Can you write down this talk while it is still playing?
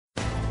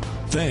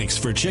Thanks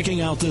for checking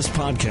out this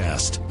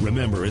podcast.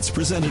 Remember, it's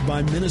presented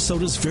by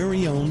Minnesota's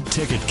very own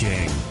Ticket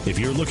King. If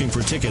you're looking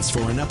for tickets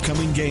for an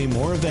upcoming game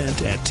or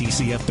event at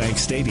TCF Bank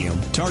Stadium,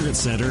 Target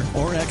Center,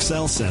 or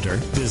XL Center,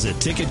 visit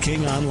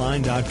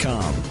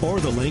TicketKingOnline.com or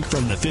the link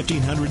from the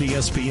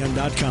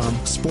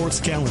 1500ESPN.com sports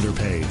calendar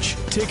page.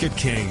 Ticket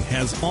King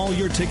has all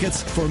your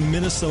tickets for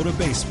Minnesota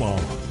baseball,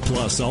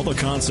 plus all the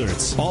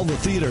concerts, all the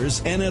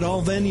theaters, and at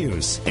all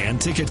venues.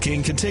 And Ticket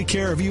King can take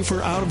care of you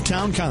for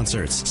out-of-town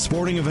concerts,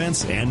 sporting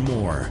events, and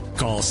more.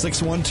 Call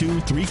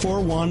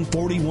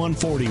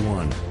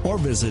 612-341-4141 or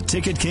visit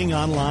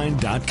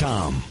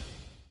TicketKingOnline.com.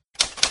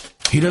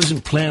 He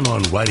doesn't plan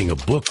on writing a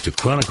book to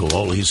chronicle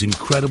all his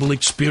incredible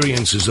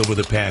experiences over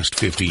the past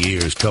 50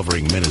 years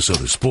covering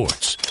Minnesota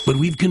sports, but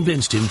we've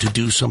convinced him to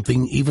do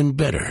something even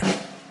better.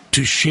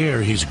 To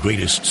share his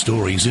greatest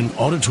stories in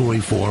auditory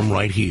form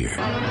right here.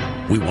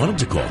 We wanted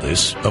to call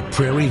this a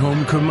Prairie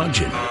Home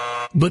Curmudgeon,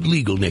 but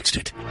legal nixed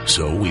it.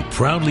 So we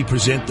proudly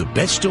present the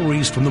best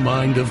stories from the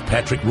mind of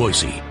Patrick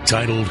Reusse,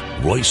 titled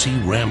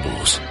Reusse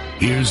Rambles.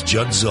 Here's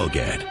Judd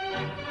Zulgad.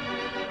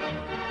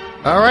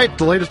 All right,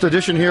 the latest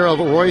edition here of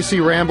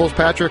Reusse Rambles.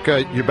 Patrick,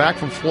 you're back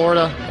from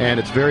Florida, and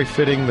it's very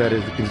fitting that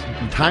it is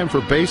time for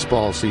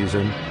baseball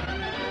season.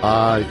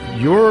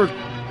 Your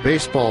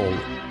baseball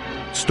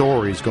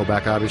stories go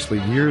back, obviously,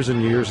 years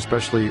and years,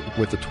 especially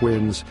with the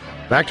Twins,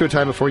 back to a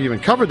time before you even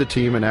covered the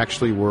team and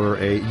actually were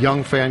a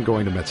young fan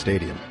going to Met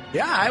Stadium.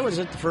 Yeah, I was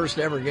at the first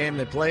ever game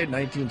they played in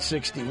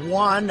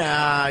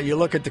 1961. You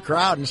look at the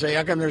crowd and say,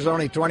 how come there's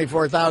only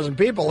 24,000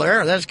 people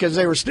there? That's because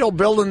they were still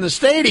building the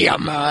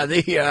stadium.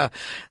 The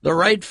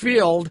right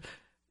field,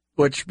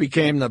 which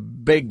became the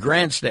big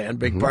grandstand,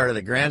 part of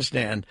the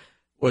grandstand,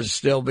 was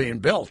still being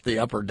built, the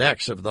upper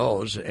decks of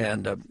those.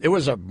 And it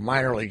was a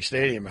minor league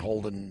stadium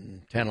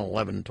holding 10,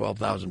 11,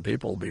 12,000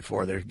 people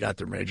before they got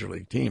their major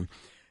league team.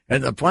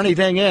 And the funny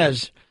thing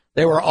is,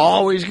 they were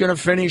always going to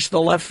finish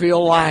the left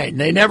field line.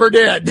 They never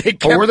did. They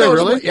kept were they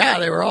really? Yeah,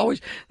 they were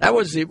always. That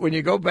was when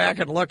you go back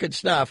and look at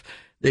stuff.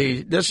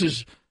 This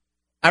is,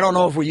 I don't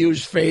know if we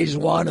used phase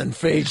 1 and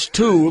phase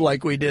 2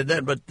 like we did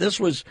then, but this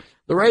was,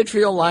 the right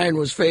field line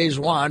was phase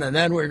 1, and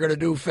then we were going to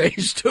do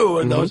phase 2,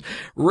 and those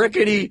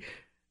rickety,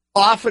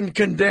 often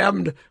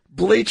condemned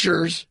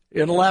bleachers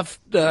in down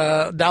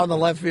the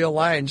left field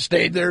line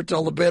stayed there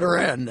till the bitter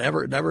end.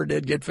 Never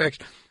did get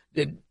fixed.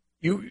 Did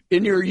you,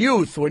 in your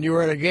youth, when you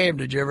were at a game,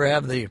 did you ever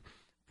have the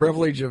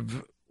privilege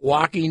of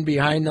walking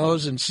behind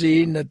those and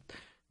seeing that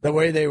the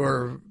way they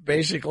were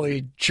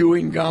basically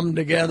chewing gum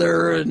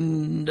together?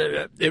 And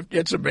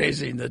it's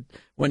amazing that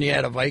when you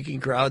had a Viking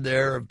crowd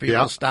there of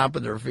people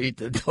stomping their feet,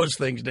 that those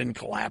things didn't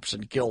collapse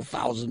and kill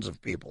thousands of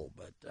people.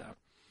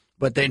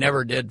 But they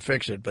never did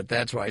fix it. But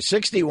that's why.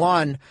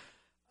 61,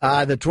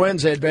 the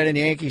Twins had been in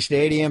Yankee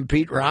Stadium.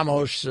 Pete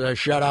Ramos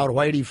shut out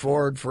Whitey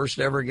Ford, first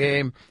ever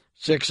game,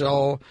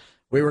 6-0.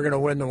 We were going to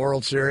win the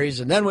World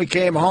Series. And then we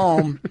came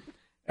home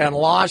and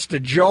lost to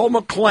Joe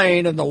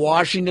McClain and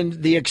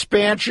the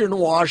expansion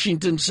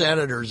Washington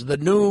Senators. The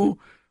new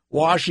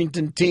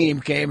Washington team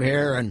came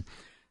here, and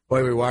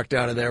boy, we walked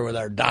out of there with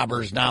our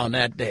daubers down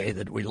that day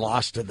that we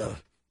lost to the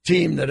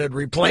team that had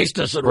replaced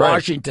us at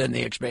Washington,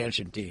 the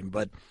expansion team.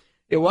 But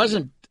it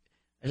wasn't,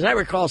 as I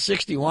recall,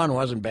 61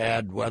 wasn't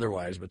bad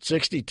weather-wise, but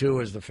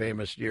 62 is the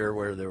famous year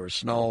where there was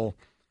snow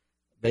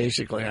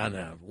basically on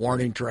the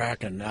warning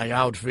track and the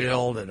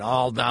outfield and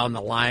all down the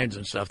lines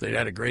and stuff. They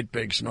had a great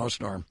big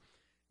snowstorm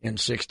in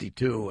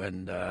 62,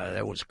 and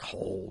that was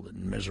cold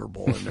and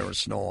miserable, and there was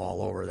snow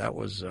all over. That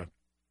was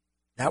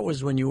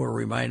when you were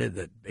reminded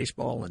that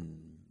baseball in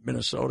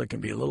Minnesota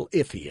can be a little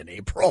iffy in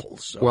April.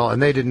 So. Well, and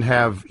they didn't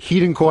have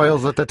heating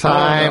coils at the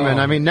time,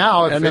 and I mean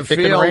now if it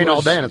can rain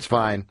all day, and it's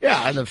fine.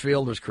 Yeah, and the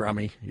field was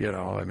crummy.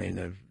 I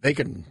mean, they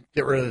can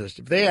get rid of this.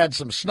 If they had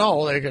some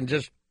snow, they can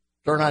just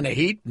turn on the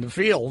heat in the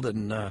field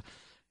and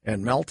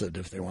melt it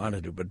if they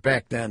wanted to. But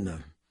back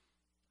then,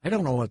 I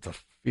don't know what the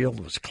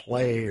field was,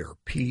 clay or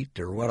peat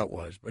or what it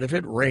was. But if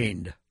it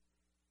rained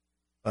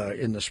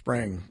in the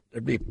spring,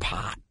 there'd be a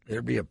pot.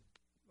 There'd be a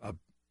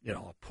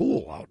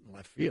pool out in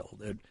left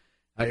field.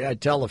 I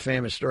tell the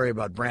famous story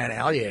about Brant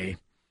Allier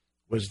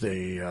was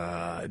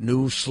the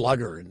new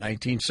slugger in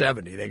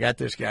 1970. They got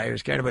this guy who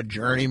was kind of a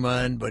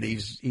journeyman, but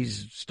he's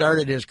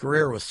started his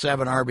career with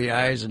 7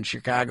 RBIs in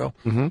Chicago.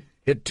 Mm-hmm.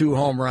 Hit 2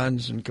 home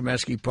runs in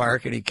Comiskey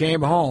Park, and he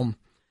came home,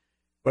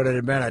 but it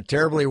had been a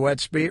terribly wet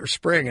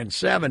spring in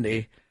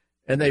 70,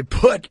 and they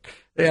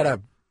had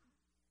a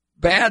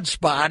bad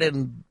spot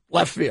in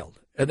left field,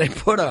 and they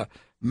put a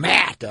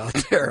mat out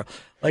there,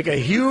 like a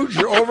huge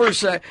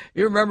oversized.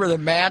 You remember the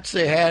mats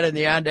they had in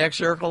the on-deck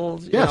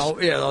circles? Yes.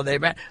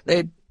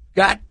 They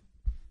got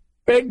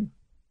big,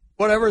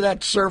 whatever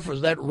that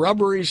surface, that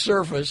rubbery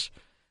surface,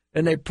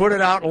 and they put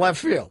it out in left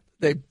field.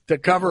 To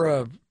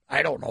cover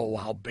I don't know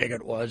how big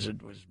it was.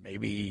 It was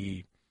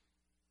maybe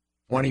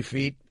 20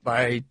 feet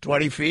by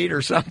 20 feet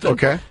or something.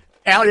 Okay.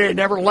 Allier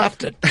never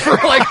left it for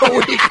like a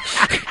week.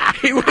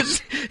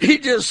 He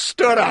just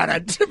stood on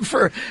it.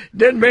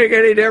 Didn't make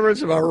any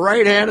difference if a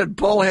right-handed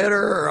pull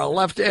hitter or a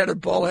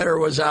left-handed pull hitter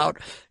was out.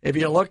 If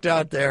you looked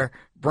out there,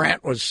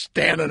 Brandt was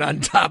standing on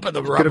top of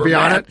the rubber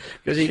mat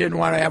because he didn't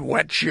want to have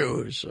wet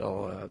shoes.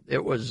 So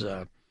it was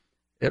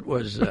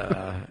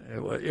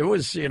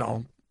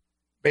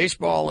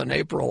baseball in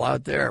April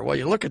out there. Well,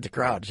 you look at the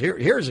crowds.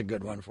 Here's a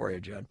good one for you,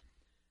 Judd.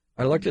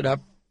 I looked it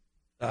up.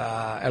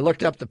 I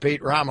looked up the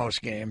Pete Ramos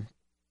game.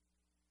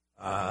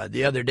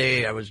 The other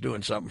day I was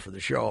doing something for the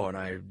show, and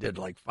I did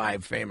like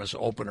 5 famous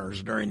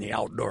openers during the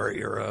outdoor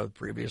era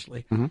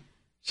previously.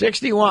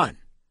 61.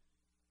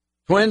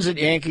 Twins at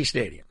Yankee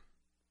Stadium.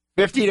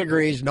 50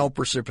 degrees, no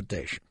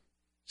precipitation.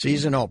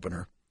 Season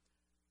opener.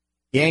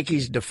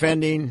 Yankees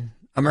defending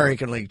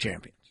American League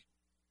champions.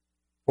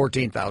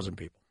 14,000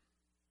 people.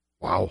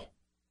 Wow.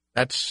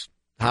 That's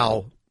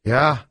how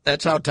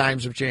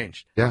times have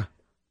changed. Yeah.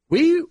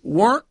 We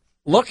weren't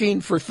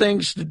looking for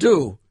things to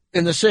do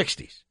in the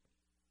 60s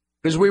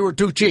because we were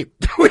too cheap.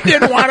 We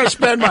didn't want to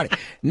spend money.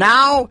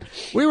 Now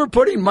we were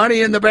putting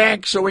money in the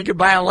bank so we could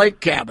buy a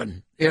lake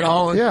cabin,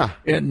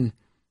 in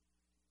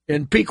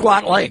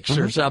Pequot Lakes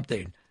or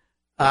something.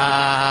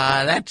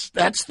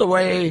 That's the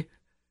way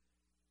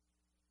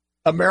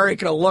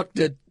America looked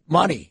at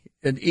money,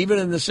 and even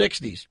in the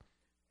 60s.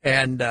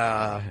 And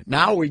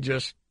now we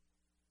just,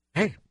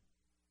 hey,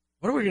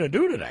 what are we going to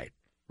do tonight?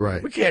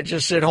 Right. We can't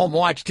just sit home and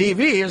watch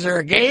TV. Is there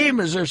a game?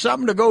 Is there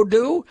something to go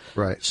do?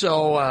 Right.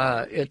 So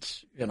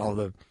it's,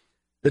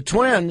 the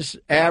Twins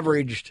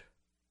averaged,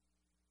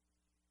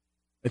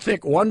 I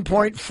think,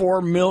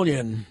 1.4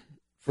 million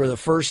for the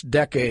first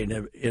decade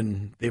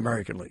in the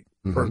American League.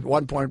 For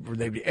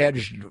they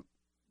edged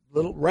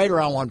right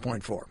around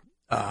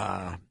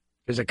 1.4.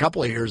 Because a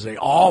couple of years they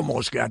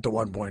almost got to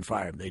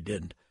 1.5. They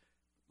didn't.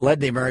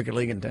 Led the American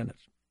League in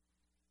attendance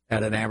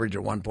at an average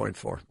of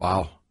 1.4.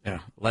 Wow.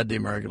 Yeah, led the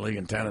American League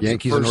in attendance.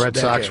 Yankees and Red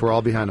Sox were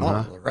all behind them,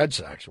 huh? The Red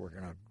Sox were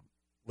going to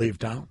leave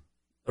town.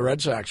 The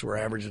Red Sox were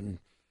averaging.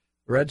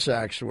 The Red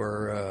Sox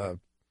were,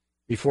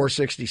 before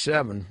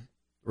 67,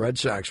 the Red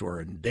Sox were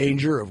in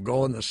danger of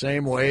going the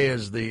same way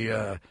as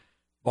the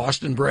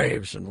Boston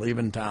Braves and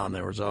leaving town.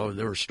 There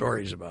were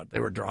stories about it.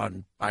 They were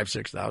drawing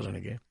 5,000-6,000 a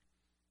game.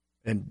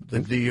 And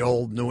the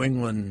old New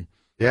England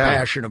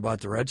passion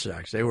about the Red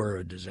Sox, they were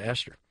a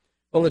disaster.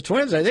 Well, the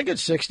Twins, I think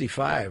it's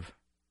 65.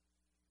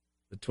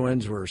 The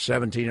Twins were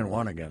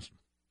 17-1 against them.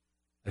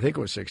 I think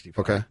it was 65.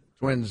 Okay.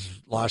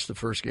 Twins lost the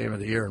first game of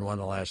the year and won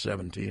the last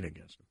 17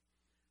 against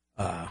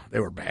them. They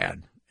were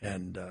bad.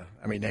 And,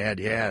 they had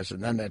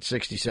and then that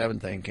 67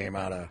 thing came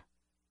out of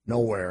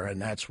nowhere,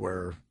 and that's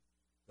where,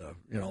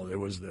 it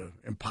was the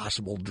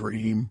impossible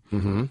dream,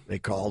 they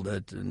called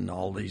it, and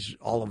all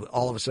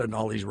of a sudden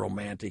all these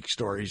romantic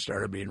stories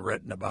started being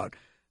written about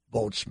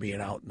boats being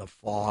out in the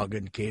fog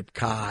in Cape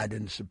Cod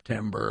in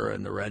September,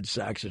 and the Red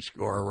Sox would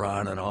score a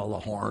run, and all the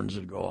horns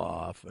would go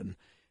off. And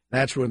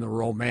that's when the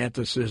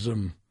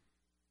romanticism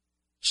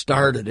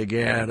started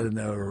again, and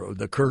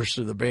the curse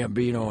of the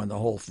Bambino and the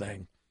whole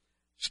thing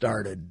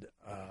started.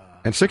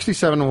 And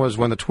 67 was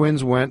when the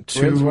Twins went to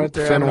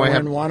Fenway.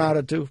 And won 1 out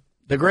of 2.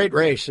 The great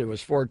race, it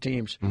was 4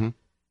 teams.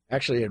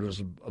 Actually, it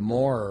was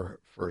more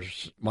for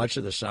much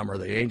of the summer.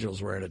 The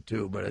Angels were in it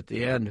too, but at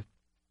the end,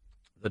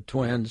 the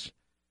Twins,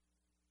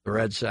 the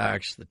Red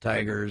Sox, the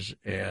Tigers,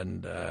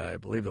 and I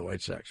believe the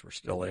White Sox were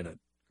still in it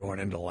going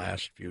into the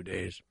last few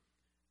days.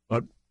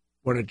 But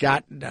when it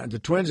got down, the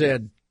Twins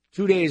had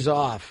 2 days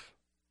off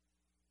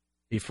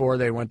before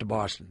they went to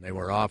Boston. They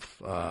were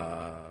off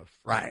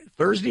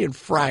Thursday and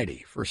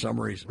Friday for some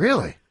reason.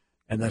 Really?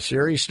 And the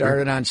series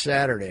started on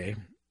Saturday,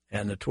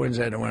 and the Twins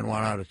had to win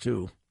 1 out of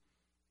 2.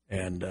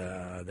 And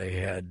they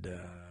had,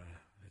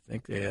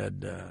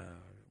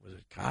 was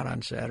it Cott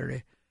on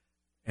Saturday?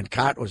 And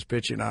Cott was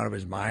pitching out of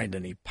his mind,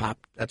 and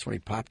that's when he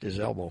popped his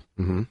elbow.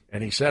 And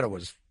he said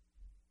if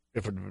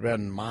it had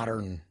been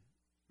modern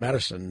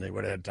medicine, they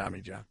would have had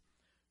Tommy John.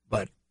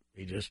 But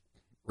he just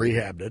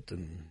rehabbed it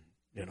and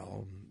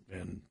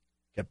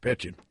kept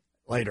pitching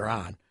later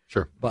on.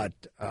 Sure. But,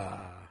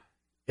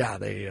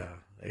 they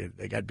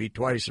got beat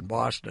twice in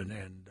Boston,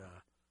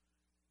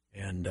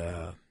 and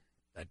the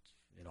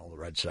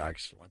Red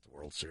Sox went to the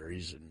World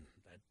Series, and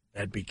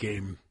that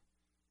became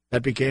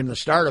the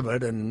start of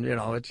it, and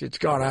it's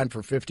gone on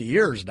for 50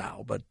 years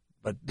now. But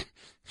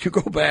you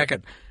go back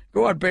and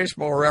go on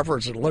Baseball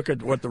Reference and look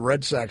at what the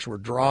Red Sox were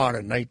drawing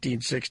in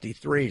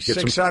 1963,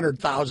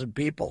 600,000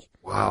 people.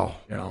 Wow.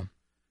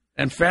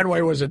 And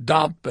Fenway was a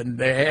dump, and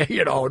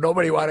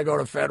nobody wanted to go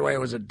to Fenway. It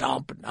was a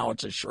dump, and now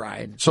it's a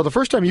shrine. So the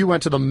first time you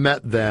went to the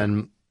Met,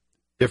 then,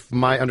 if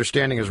my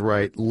understanding is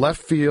right,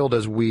 left field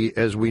as we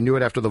knew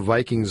it after the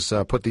Vikings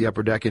put the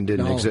upper deck in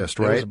didn't exist,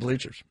 right? It was the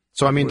bleachers.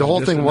 So the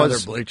whole thing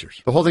was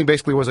bleachers. The whole thing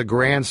basically was a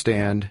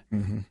grandstand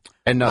and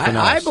nothing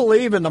else. I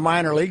believe in the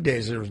minor league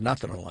days there was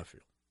nothing in left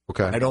field.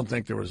 Okay. I don't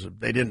think there was.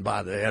 They didn't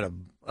bother. They had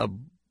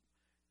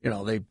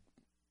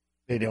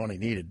they only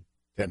needed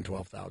 10,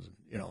 12,000.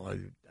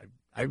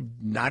 I'm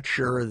not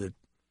sure that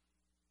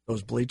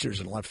those bleachers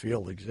in left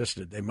field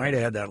existed. They might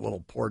have had that little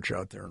porch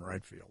out there in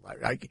right field.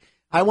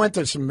 I went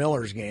to some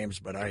Millers games,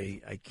 but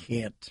I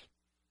can't.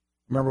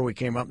 Remember we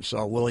came up and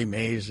saw Willie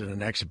Mays in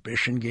an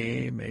exhibition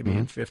game, maybe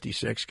in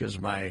 '56, because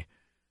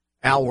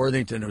Al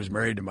Worthington, who's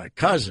married to my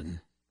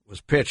cousin,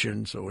 was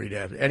pitching, so we'd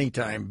have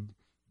anytime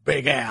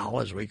Big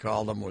Al, as we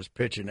called him, was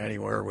pitching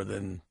anywhere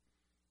within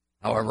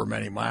however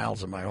many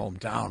miles of my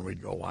hometown,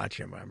 we'd go watch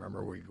him. I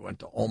remember we went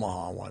to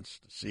Omaha once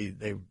to see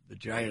the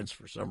Giants,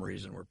 for some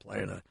reason, were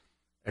playing an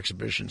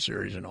exhibition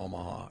series in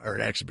Omaha, or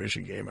an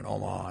exhibition game in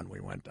Omaha, and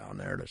we went down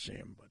there to see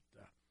him.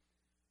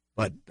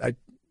 But I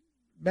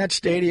met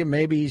Stadium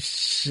maybe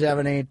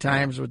 7, 8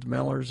 times with the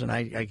Millers, and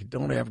I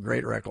don't have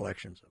great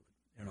recollections of it.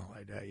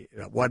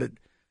 What it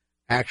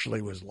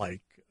actually was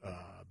like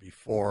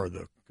before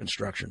the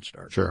construction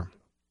started. Sure.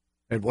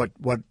 And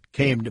what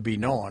came to be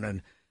known.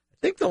 And I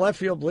think the left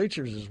field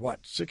bleachers is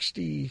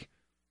 60,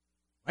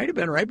 might have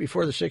been right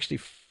before the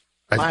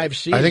 65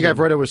 season. I think I've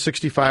read it was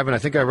 65, and I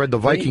think I read the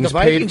Vikings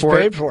paid for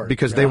it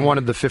because they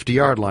wanted the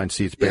 50-yard line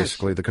seats,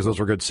 basically, because those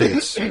were good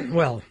seats.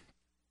 Well,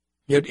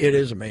 it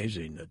is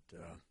amazing that,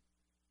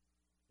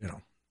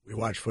 we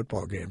watched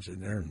football games in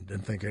there and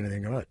didn't think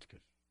anything of it.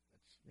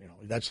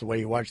 That's the way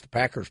you watch the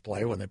Packers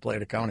play when they play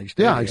at a county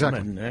stadium. Yeah,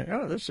 exactly. And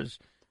this is,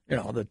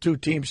 the two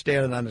teams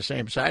standing on the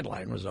same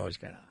sideline was always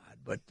kind of odd.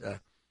 But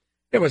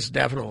it was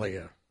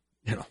definitely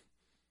not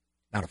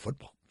a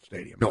football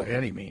stadium by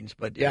any means.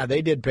 But, yeah,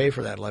 they did pay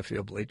for that left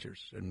field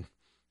bleachers. And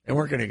they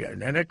weren't going to get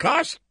it. And it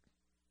cost,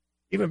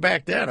 even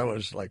back then, it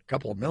was like a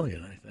couple of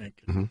million, I think.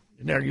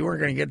 Mm-hmm. You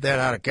weren't going to get that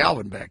out of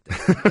Calvin back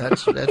then.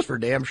 That's for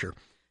damn sure.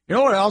 You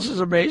know what else is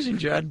amazing,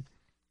 Judd?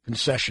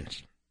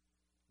 Concessions.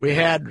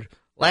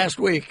 Last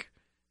week,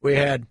 we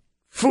had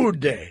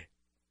Food Day.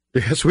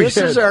 Yes, we did. This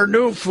is our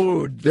new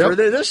food. Yep.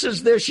 This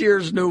is this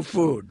year's new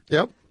food.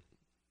 Yep.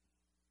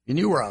 And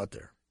you were out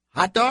there.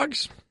 Hot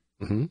dogs?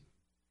 Mm-hmm.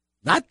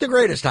 Not the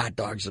greatest hot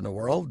dogs in the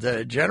world.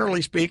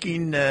 Generally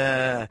speaking,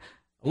 a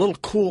little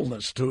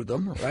coolness to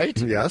them, right?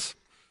 Yes.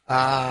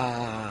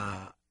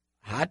 Hot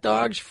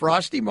dogs,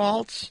 frosty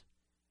malts,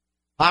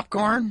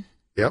 popcorn.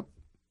 Yep.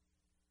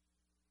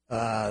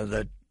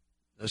 The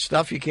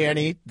stuff you can't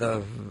eat,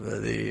 the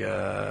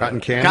cotton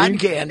candy. Cotton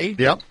candy.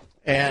 Yep.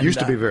 And used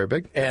to be very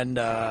big. And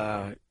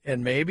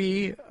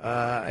maybe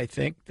I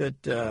think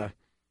that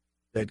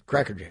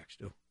Cracker Jacks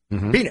do.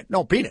 Mm-hmm.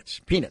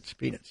 Peanuts.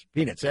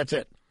 That's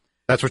it.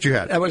 That's what you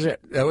had. That was it.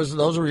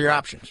 Those were your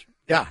options.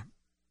 Yeah.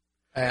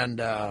 And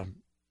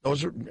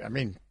those are,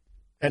 and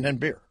then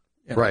beer.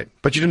 Right.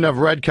 But you didn't have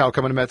Red Cow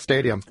coming to Met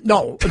Stadium.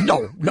 No.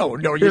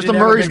 Here's the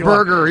Murray's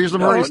Burger. Here's the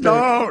Murray's steak.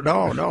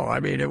 No. I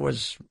mean, it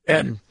was,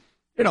 and,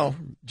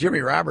 Jimmy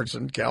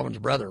Robertson, Calvin's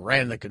brother,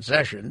 ran the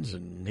concessions,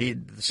 and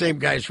the same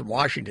guys from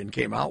Washington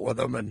came out with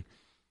them,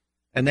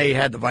 and they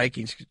had the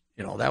Vikings.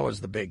 That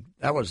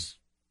was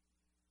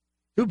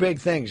two big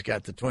things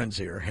got the Twins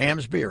here.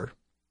 Ham's beer,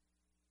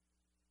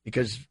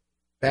 because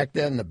back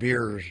then the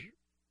beers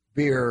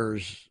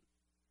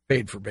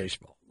paid for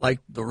baseball.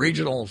 Like the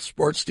regional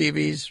sports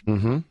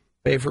TVs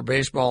pay for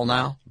baseball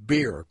now,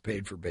 beer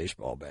paid for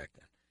baseball back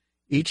then.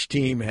 Each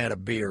team had a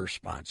beer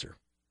sponsor,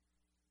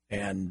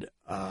 and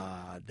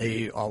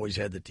they always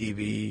had the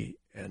TV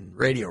and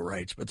radio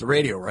rights, but the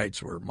radio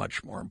rights were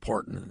much more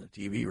important than the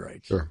TV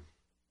rights. Sure.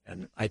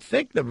 And I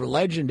think the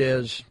legend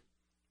is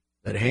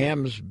that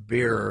Ham's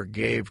beer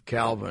gave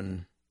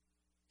Calvin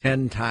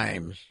 10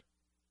 times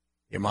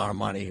the amount of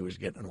money he was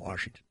getting in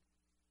Washington.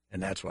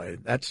 And that's why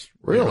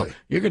really,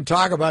 you can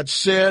talk about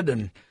Sid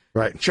and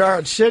right.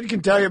 Sid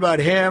can tell you about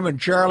him and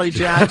Charlie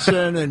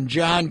Johnson and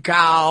John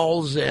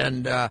Cowles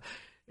and the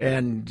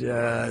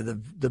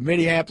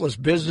Minneapolis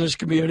business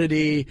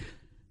community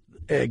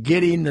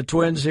getting the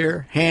Twins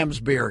here. Ham's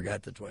beer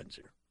got the Twins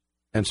here.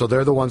 And so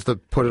they're the ones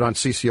that put it on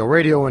CCO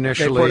radio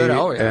initially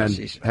and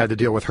CCO. had to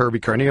deal with Herbie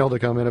Carneal to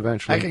come in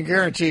eventually. I can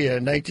guarantee you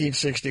in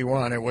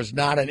 1961 it was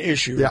not an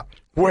issue Yeah.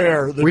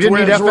 where the we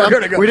Twins didn't need were FM.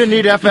 going to go. We didn't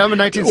need FM in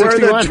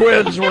 1961. Where the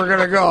Twins were going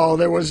to go.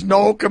 There was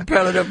no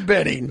competitive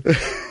bidding.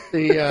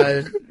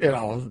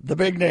 The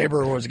big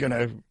neighbor was going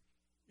to,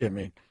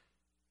 the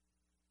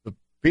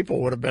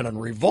people would have been in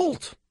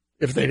revolt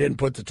if they didn't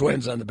put the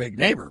Twins on the big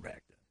neighbor back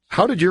then.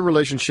 How did your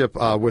relationship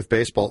with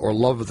baseball or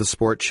love of the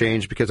sport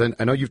change? Because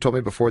I know you've told me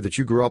before that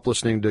you grew up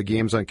listening to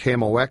games on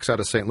KMOX out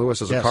of St.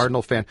 Louis as a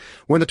Cardinal fan.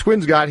 When the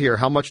Twins got here,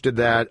 how much did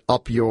that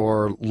up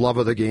your love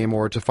of the game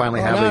or to finally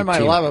have a team? Not my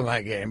love of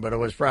my game, but it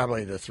was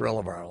probably the thrill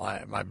of our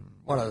life.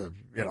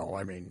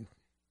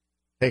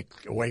 Take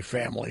away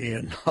family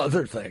and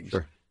other things.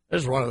 Sure.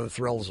 This is one of the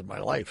thrills of my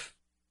life.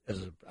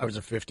 I was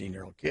a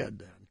 15-year-old kid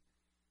then.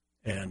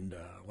 And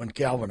when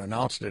Calvin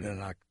announced it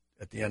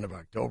at the end of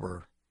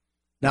October.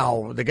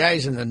 Now, the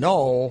guys in the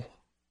know,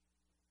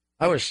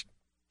 I was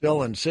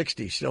still in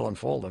 60, still in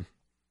Fulton.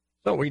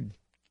 So we'd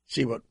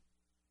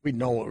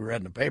know what we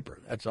read in the paper.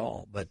 That's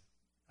all. But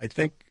I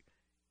think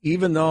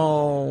even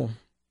though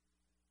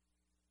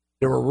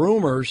there were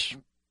rumors,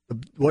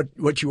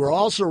 what you were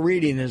also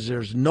reading is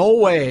there's no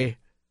way,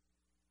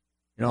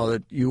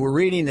 that you were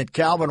reading that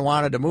Calvin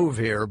wanted to move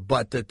here,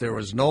 but that there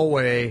was no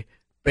way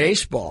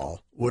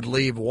baseball would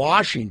leave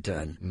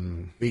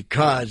Washington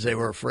because they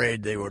were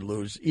afraid they would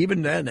lose.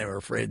 Even then, they were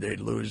afraid they'd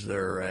lose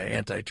their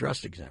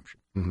antitrust exemption.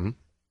 Mm-hmm.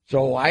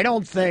 So I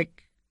don't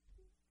think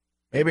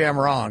maybe I'm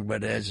wrong,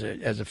 but as a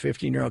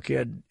 15-year-old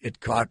kid, it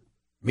caught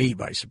me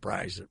by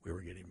surprise that we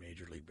were getting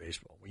Major League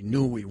Baseball. We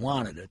knew we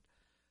wanted it.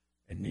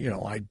 And,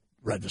 I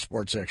read the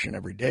sports section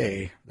every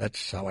day.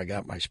 That's how I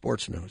got my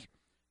sports news.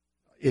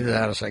 Either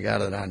that or I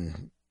got it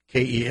on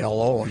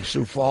KELO in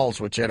Sioux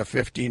Falls, which had a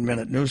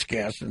 15-minute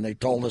newscast, and they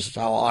told us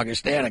how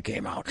Augustana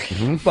came out.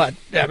 Mm-hmm. But,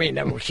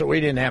 so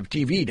we didn't have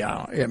TV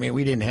down.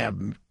 We didn't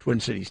have Twin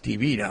Cities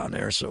TV down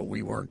there, so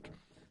we weren't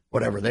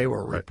whatever they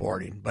were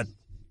reporting. But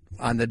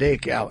on the day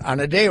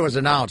it was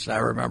announced, I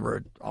remember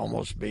it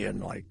almost being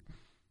like,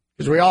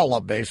 because we all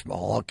love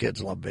baseball. All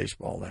kids love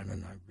baseball then,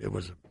 and it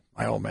was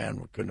my old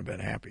man couldn't have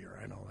been happier.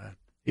 I know that.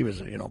 He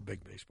was a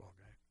big baseball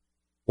guy.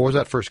 What was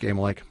that first game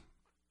like?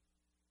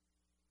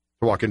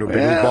 To walk into a big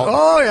league ball.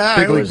 Oh yeah,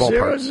 big league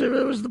ballpark.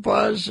 It was the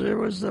buzz. I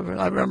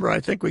remember. I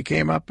think we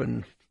came up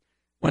and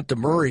went to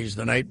Murray's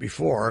the night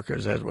before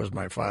because that was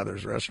my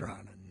father's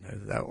restaurant,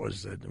 and that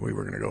was we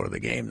were going to go to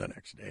the game the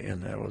next day,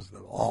 and that was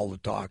all the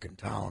talk in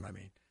town.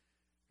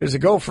 Because to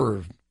go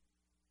for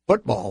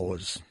football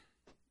was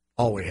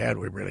all we had.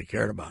 We really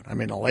cared about.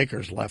 The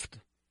Lakers left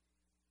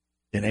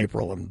in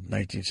April of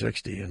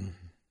 1960, and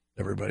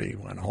everybody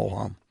went ho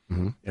hum.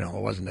 Mm-hmm.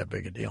 It wasn't that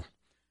big a deal,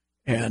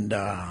 and.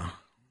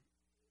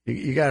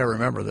 You got to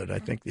remember that I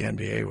think the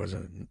NBA was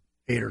an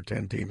 8 or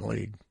 10 team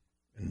league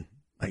in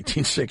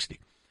 1960.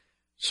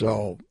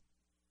 So,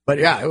 but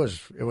yeah, it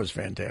was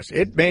fantastic.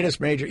 It made us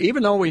major,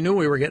 even though we knew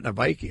we were getting an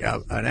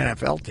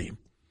NFL team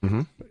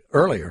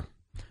earlier.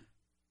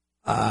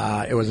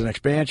 It was an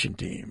expansion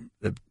team.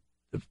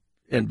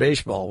 And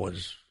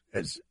baseball's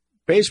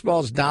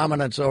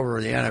dominance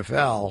over the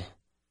NFL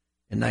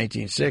in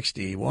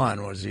 1961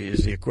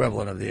 is the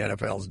equivalent of the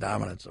NFL's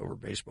dominance over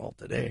baseball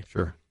today.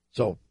 Sure.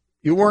 So.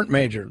 You weren't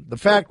major. The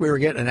fact we were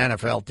getting an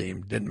NFL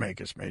team didn't make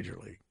us major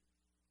league.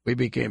 We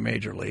became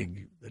major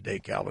league the day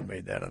Calvin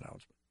made that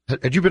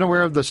announcement. Had you been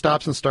aware of the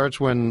stops and starts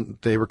when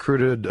they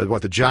recruited,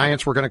 the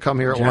Giants were going to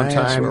come here at Giants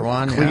one time? Were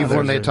one.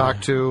 Cleveland they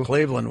talked to.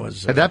 Cleveland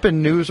was. Had that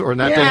been news, or in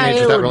that day and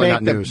age, is that really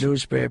not news? The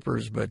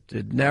newspapers, but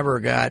it never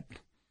got,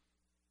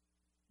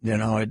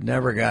 it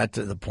never got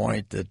to the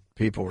point that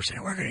people were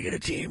saying, we're going to get a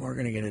team, we're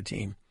going to get a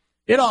team.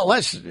 It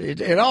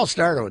all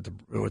started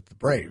with the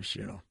Braves,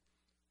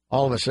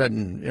 All of a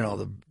sudden,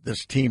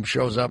 this team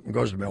shows up and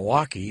goes to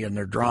Milwaukee, and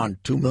they're drawing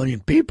 2 million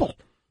people.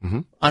 Mm-hmm.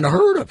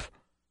 Unheard of.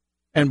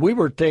 And we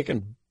were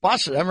taking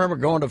buses. I remember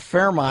going to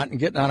Fairmont and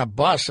getting on a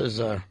bus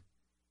as a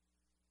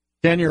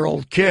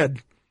 10-year-old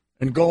kid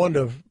and going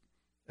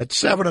at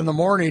 7 in the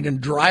morning and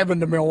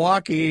driving to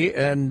Milwaukee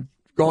and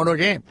going to a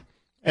game.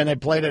 And they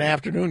played an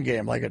afternoon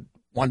game, like at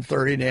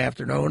 1:30 in the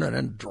afternoon, and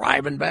then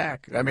driving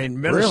back.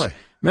 Really?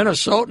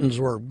 Minnesotans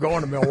were going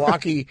to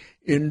Milwaukee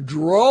in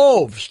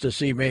droves to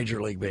see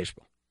Major League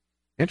Baseball.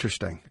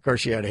 Interesting. Of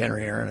course, you had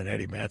Henry Aaron and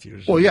Eddie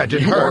Matthews. Well, yeah, it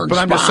didn't hurt, but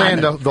I'm just saying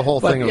the whole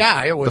thing of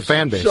the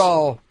fan base.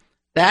 So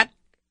that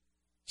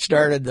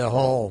started the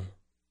whole,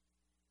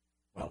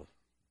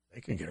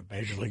 they can get a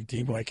Major League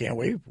team. Why can't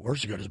we? We're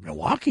as good as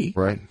Milwaukee.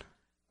 Right.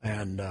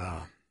 And,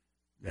 of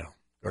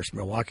course,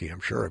 Milwaukee,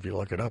 I'm sure if you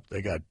look it up,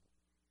 they got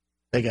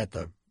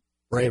the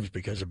Braves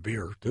because of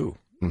beer, too.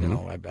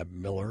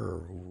 Mm-hmm. Miller or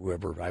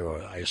whoever,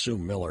 I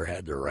assume Miller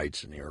had their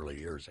rights in the early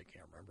years. I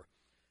can't remember.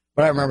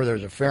 But I remember there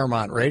was a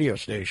Fairmont radio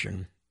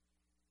station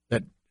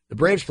that the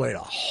Braves played a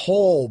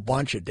whole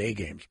bunch of day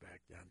games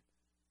back then,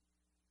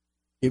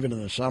 even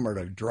in the summer,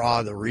 to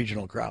draw the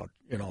regional crowd,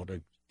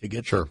 to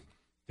get to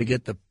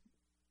get the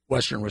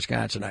Western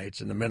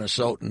Wisconsinites and the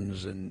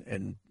Minnesotans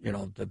and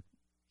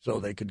so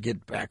they could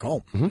get back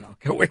home.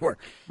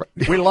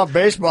 Mm-hmm. We love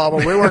baseball,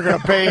 but we weren't going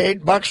to pay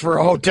 $8 for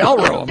a hotel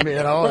room.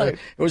 Right.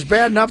 It was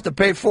bad enough to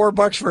pay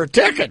 $4 for a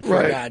ticket.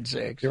 For God's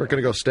sake, you weren't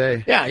going to go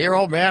stay. Yeah, you're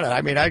old man.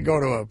 I'd go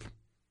to a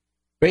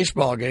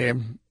baseball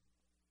game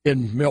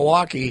in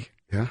Milwaukee.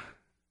 Yeah.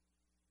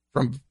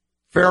 From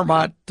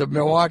Fairmont to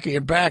Milwaukee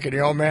and back, and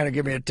the old man would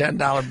give me a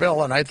 $10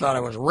 bill, and I thought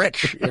I was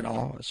rich.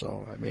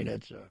 So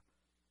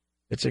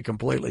it's a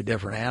completely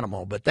different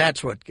animal. But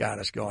that's what got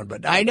us going.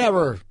 But I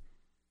never.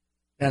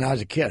 And I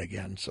was a kid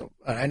again, so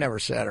I never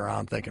sat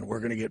around thinking we're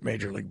going to get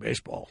Major League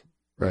Baseball,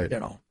 right?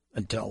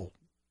 Until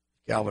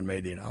Calvin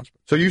made the announcement.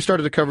 So you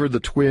started to cover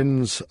the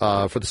Twins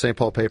for the St.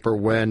 Paul paper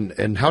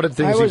and how did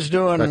things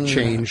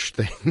change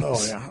things?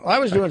 Oh yeah, I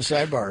was doing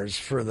sidebars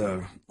for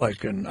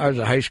I was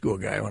a high school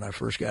guy when I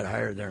first got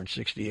hired there in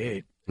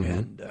 '68,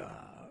 mm-hmm.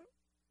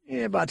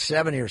 And about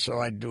 70 or so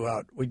I'd do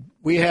out.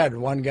 We had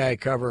one guy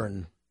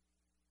covering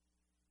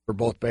for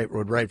both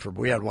papers.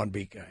 We had one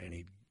beat guy,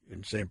 and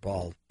in St.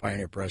 Paul,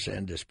 Pioneer Press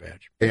and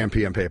Dispatch. AM,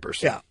 PM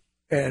papers. Yeah.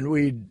 And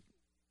when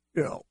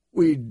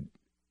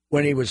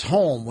he was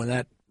home, when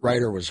that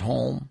writer was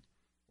home,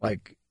 who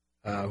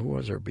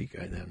was our beat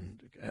guy then?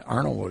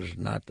 Arnold was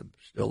not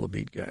still the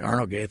beat guy.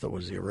 Arnold Gaitha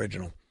was the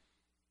original.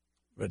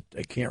 But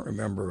I can't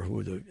remember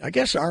I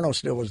guess Arnold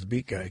still was the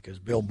beat guy because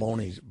Bill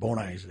Boney is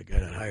the guy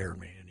that hired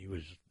me, and he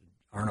was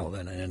Arnold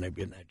then, and ended up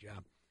getting that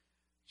job.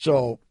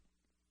 So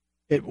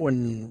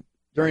during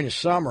the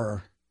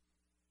summer,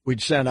 we'd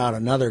send out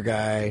another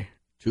guy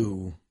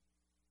to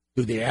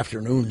do the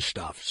afternoon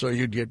stuff. So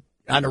you'd get,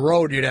 On the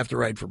road, you'd have to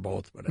write for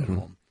both, but at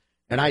home.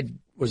 And I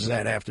was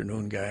that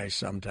afternoon guy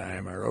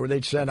sometime, or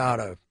they'd send out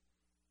a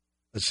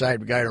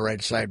guy to write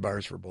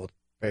sidebars for both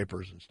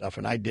papers and stuff,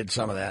 and I did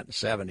some of that in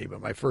 70,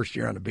 but my first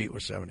year on the beat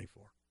was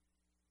 74,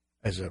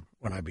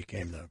 when I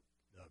became the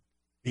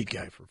beat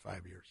guy for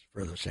 5 years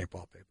for the St.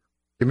 Paul paper.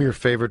 Give me your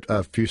favorite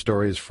few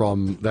stories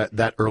from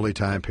that early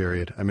time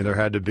period. I mean, there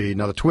had to be,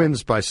 now the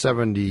Twins by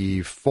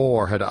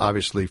 74 had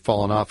obviously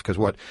fallen off because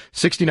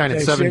 69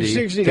 and 70,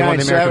 69, they won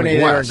the American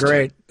 70, West.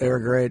 They were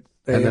great.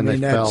 And then they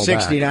fell that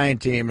 69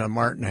 team that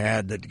Martin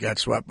had that got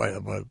swept by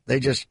they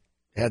just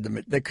had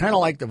they kind of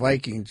like the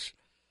Vikings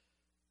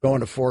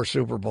going to 4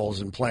 Super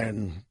Bowls and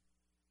playing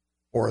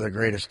 4 of the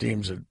greatest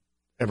teams that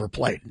ever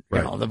played.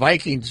 Right. You know, the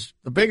Vikings,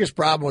 the biggest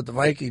problem with the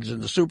Vikings in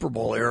the Super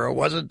Bowl era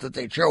wasn't that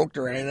they choked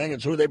or anything,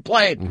 it's who they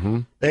played. Mm-hmm.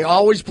 They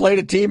always played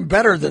a team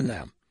better than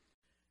them.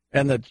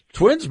 And the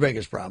Twins'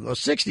 biggest problem, those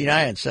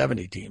 69 and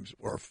 70 teams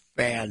were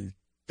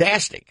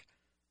fantastic,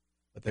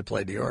 but they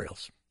played the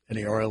Orioles. And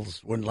the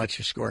Orioles wouldn't let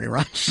you score any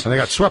runs. And they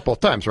got swept both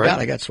times, right? Yeah,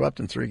 they got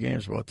swept in 3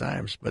 games both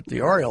times. But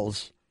the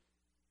Orioles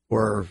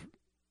were,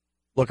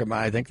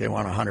 I think they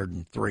won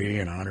 103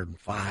 and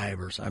 105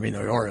 or something. I mean,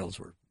 the Orioles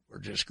were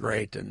just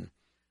great, and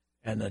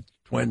the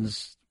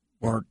Twins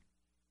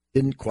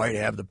didn't quite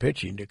have the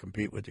pitching to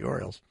compete with the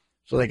Orioles.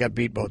 So they got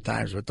beat both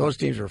times. But those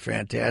teams were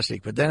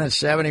fantastic. But then in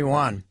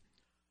 71,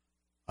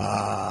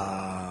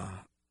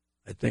 I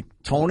think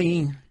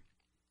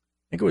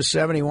it was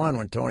 71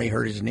 when Tony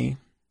hurt his knee.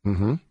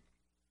 Mm-hmm.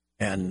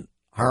 And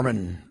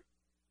Harmon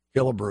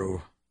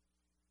Killebrew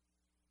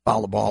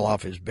fouled the ball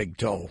off his big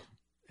toe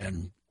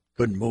and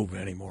couldn't move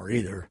anymore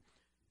either.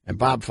 And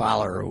Bob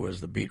Fowler, who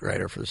was the beat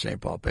writer for the St.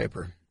 Paul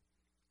paper,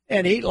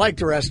 and he, like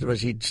the rest of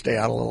us, he'd stay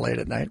out a little late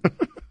at night.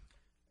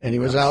 And he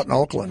was out in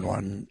Oakland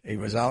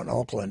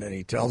and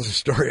he tells a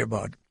story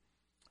about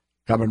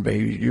coming back.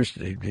 He used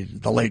to,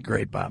 the late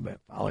great Bob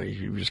Fowler.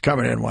 He was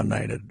coming in one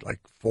night at like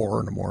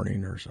 4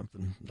 a.m. or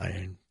something.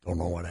 I don't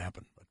know what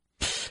happened, but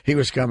he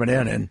was coming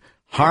in, and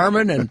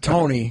Harmon and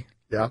Tony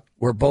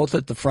were both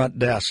at the front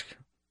desk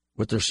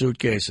with their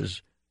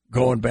suitcases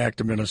going back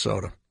to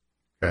Minnesota.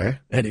 Okay.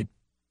 And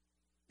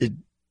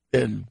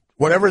and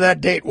whatever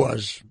that date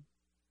was,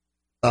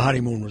 the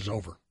honeymoon was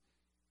over.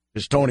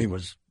 Because Tony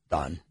was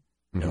done.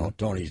 Mm-hmm. You know,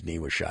 Tony's knee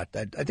was shot.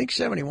 I think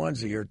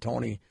 71's the year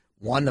Tony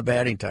won the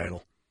batting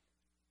title.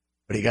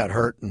 But he got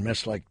hurt and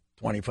missed like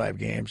 25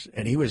 games.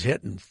 And he was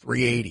hitting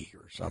 380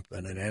 or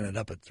something and ended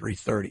up at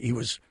 330. He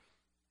was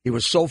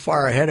so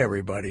far ahead of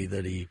everybody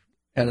that he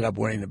ended up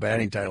winning the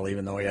batting title,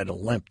 even though he had to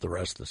limp the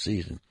rest of the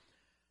season.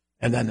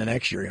 And then the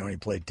next year, he only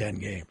played 10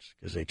 games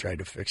because they tried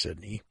to fix a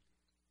knee.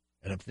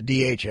 And if the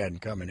DH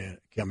hadn't come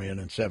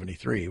in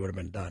 73, he would have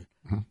been done.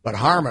 Mm-hmm. But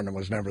Harmon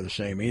was never the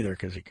same either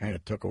because he kind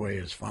of took away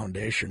his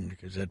foundation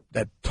because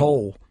that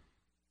toe,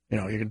 you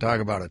know, you can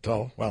talk about a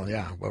toe. Well,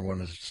 yeah, but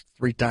when it's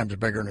 3 times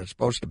bigger than it's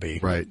supposed to be,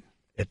 right?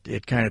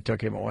 It kind of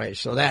took him away.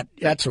 So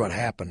that's what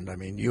happened. I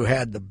mean, you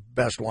had the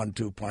best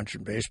 1-2 punch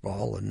in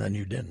baseball, and then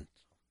you didn't.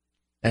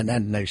 And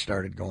then they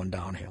started going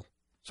downhill.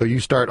 So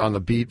you start on the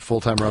beat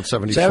full-time around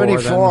 74?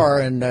 74,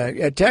 then?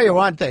 And I tell you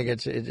one thing,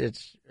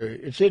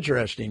 it's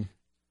interesting.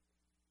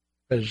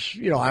 Because,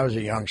 you know, I was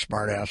a young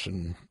smartass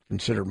and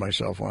considered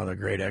myself one of the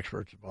great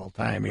experts of all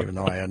time, even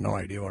though I had no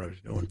idea what I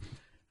was doing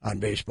on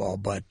baseball.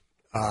 But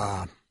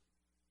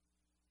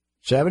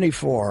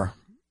 74,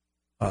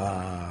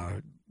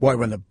 boy,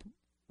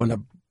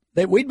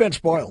 we'd been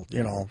spoiled,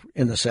 you know,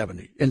 in the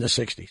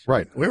 60s.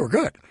 Right. We were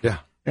good. Yeah.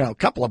 You know, a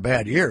couple of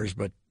bad years,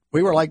 but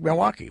we were like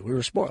Milwaukee. We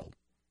were spoiled.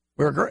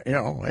 We were great. You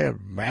know, they had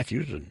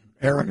Matthews and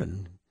Aaron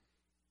and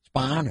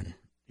Spahn.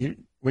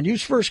 And when you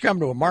first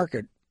come to a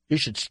market, you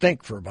should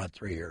stink for about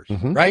 3 years,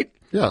 mm-hmm. right?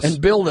 Yes. And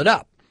build it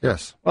up.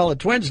 Yes. Well, the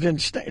Twins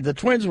didn't stink. The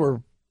Twins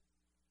were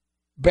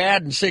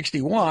bad in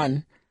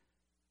 61,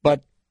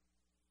 but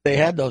they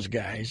had those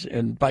guys.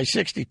 And by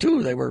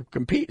 62, they were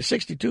competing.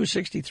 62,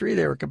 63,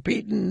 they were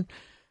competing,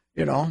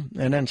 you know.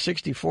 And then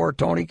 64,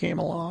 Tony came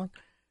along.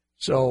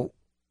 So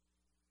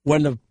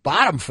when the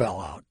bottom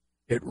fell out,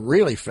 it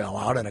really fell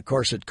out. And, of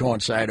course, it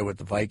coincided with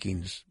the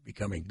Vikings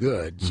becoming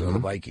good. So mm-hmm. the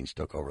Vikings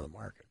took over the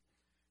market.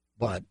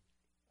 But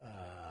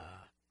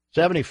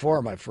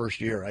 74, my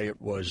first year,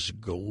 it was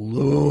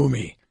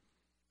gloomy.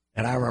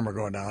 And I remember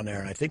going down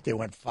there, and I think they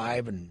went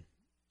 5-21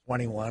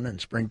 in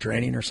spring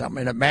training or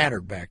something, and it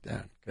mattered back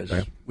then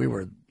because we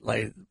were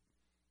like,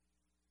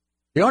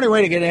 the only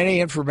way to get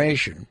any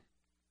information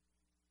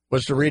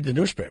was to read the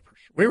newspapers.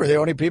 We were the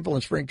only people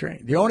in spring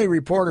training. The only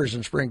reporters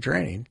in spring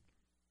training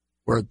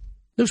were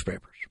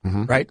newspapers,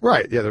 mm-hmm. right?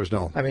 Right, yeah, there was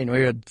no. I mean,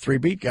 we had 3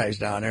 beat guys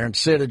down there, and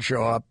Sid would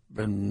show up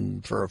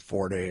for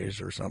 4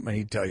 days or something, and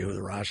he'd tell you who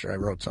the roster. I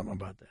wrote something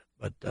about that.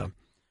 But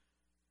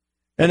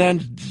and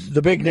then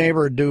the big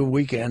neighbor would do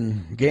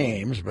weekend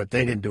games, but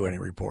they didn't do any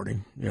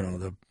reporting. You know,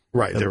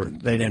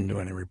 they didn't do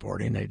any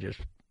reporting. They just,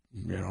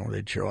 you know,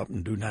 they'd show up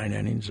and do 9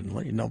 innings and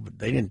let you know, but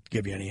they didn't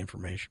give you any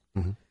information.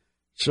 Mm-hmm.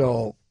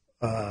 So,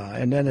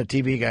 and then the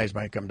TV guys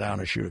might come down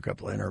and shoot a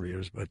couple of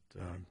interviews, but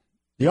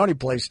the only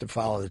place to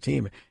follow the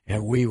team.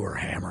 And we were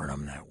hammering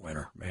them that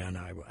winter, man.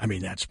 I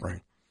mean, that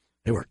spring.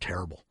 They were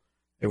terrible.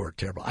 They were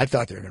terrible. I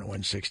thought they were going to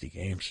win 60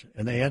 games.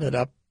 And they ended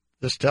up,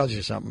 this tells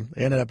you something,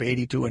 they ended up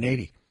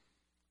 82-80.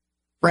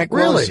 Frank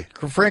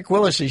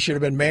Willessy should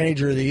have been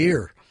manager of the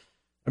year.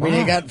 I mean,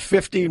 he got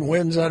 15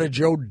 wins out of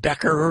Joe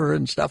Decker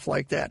and stuff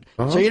like that.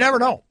 So you never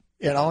know.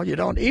 You know, you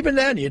don't. Even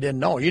then, you didn't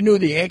know. You knew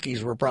the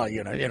Yankees were probably,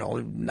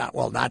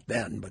 not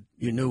then, but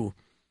you knew.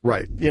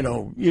 Right. You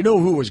knew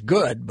who was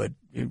good, but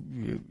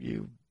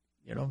you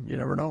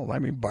never know. I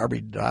mean,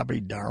 Bobby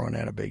Darwin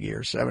had a big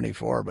year,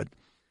 74, but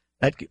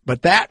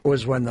that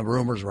was when the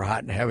rumors were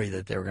hot and heavy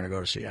that they were going to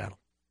go to Seattle.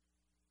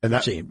 And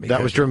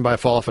that was driven by a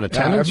fall off in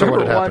attendance, or what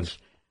had happened?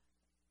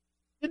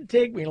 It didn't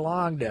take me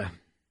long to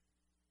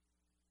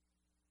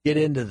get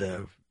into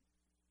the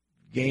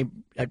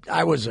game. If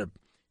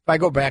I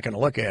go back and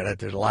look at it,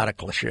 there's a lot of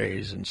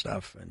cliches and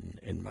stuff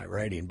in my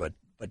writing, but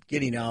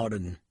getting out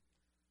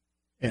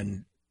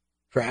and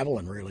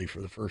traveling really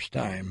for the first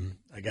time,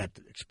 I got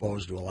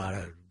exposed to a lot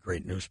of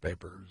great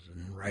newspapers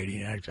and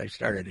writing. I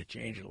started to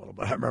change it a little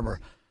bit. I remember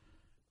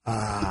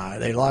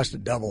they lost a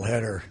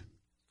doubleheader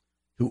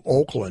to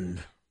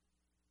Oakland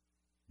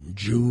in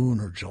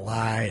June or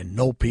July, and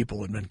no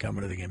people had been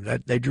coming to the game.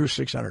 They drew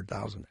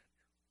 600,000,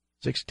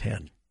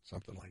 610,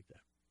 something like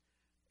that.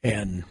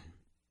 And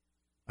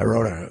I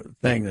wrote a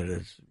thing that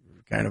is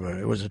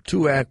it was a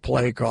 2-act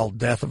play called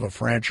Death of a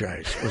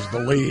Franchise was the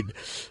lead,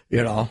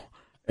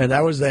 and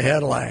that was the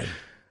headline.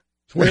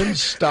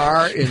 Twins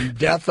star in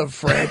Death of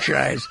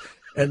Franchise,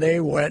 and they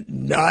went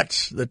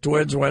nuts. The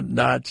Twins went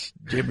nuts.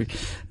 Jimmy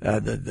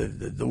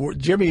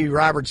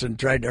Robertson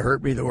tried to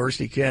hurt me the worst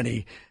he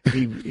can.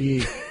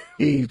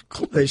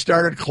 They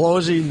started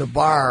closing the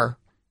bar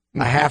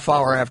a half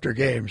hour after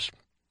games.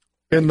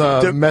 In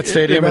the Met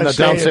Stadium in the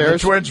downstairs? In the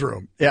Twins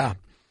room, yeah.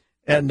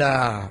 And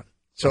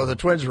so the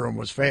Twins room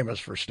was famous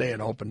for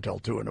staying open till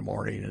 2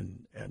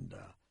 a.m.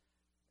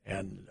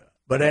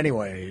 But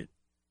anyway,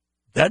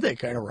 then they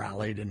kind of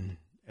rallied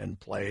and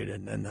played,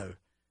 and then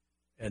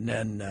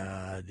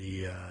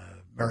the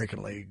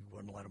American League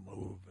wouldn't let them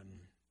move, and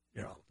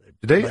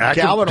did they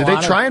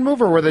try and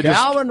move, or were they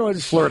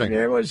just flirting?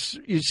 It was,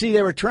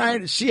 they were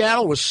trying.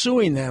 Seattle was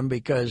suing them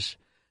because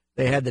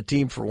they had the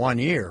team for 1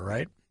 year,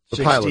 right? The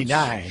 69,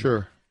 pilots,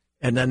 sure.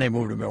 And then they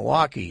moved to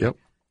Milwaukee. Yep.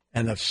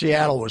 And the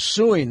Seattle was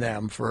suing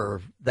them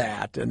for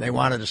that, and they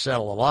wanted to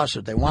settle a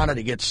lawsuit. They wanted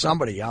to get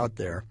somebody out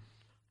there.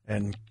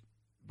 And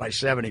by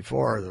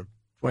 74, the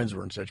Twins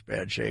were in such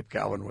bad shape,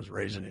 Calvin was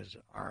raising his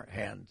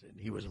hands, and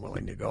he was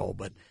willing to go.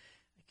 But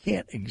I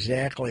can't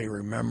exactly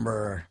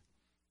remember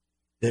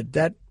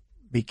that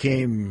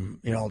became,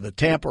 the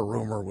Tampa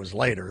rumor was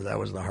later. That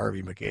was the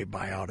Harvey McKay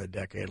buyout a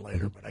decade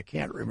later. But I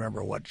can't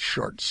remember what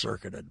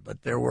short-circuited.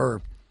 But there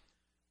were,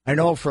 I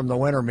know from the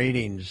winter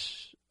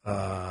meetings,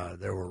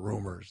 there were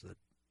rumors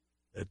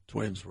that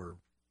Twins were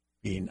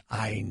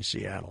eyeing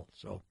Seattle.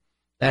 So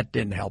that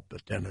didn't help the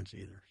attendance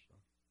either. So.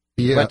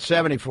 Yeah. But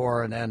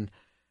 74, and then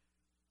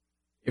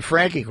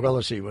Frankie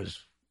Willessy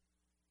was,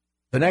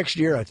 the next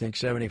year, I think,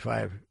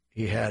 75,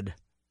 he had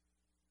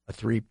a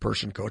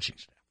 3-person coaching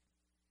staff.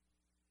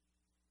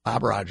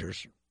 Bob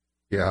Rogers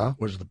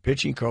was the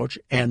pitching coach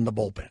and the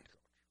bullpen coach.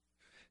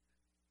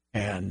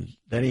 And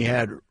then he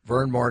had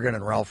Vern Morgan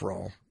and Ralph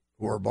Rowe,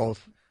 who were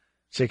both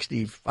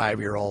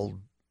 65-year-old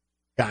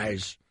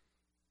guys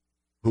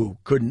who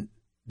couldn't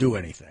do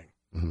anything.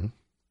 Mm-hmm.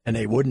 And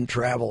they wouldn't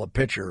travel a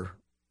pitcher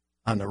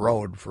on the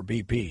road for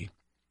BP.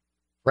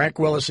 Frank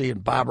Willessy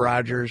and Bob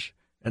Rogers,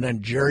 and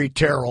then Jerry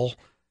Terrell.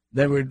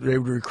 They would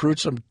recruit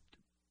some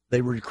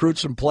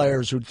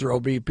players who'd throw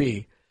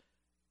BP.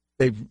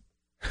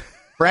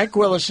 Frank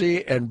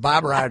Willessy and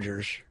Bob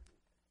Rogers,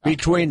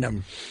 between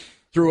them,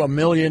 threw 1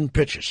 million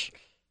pitches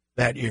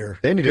that year.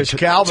 They needed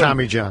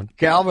Tommy John.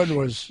 Calvin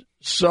was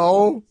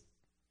so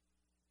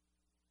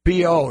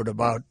PO'd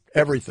about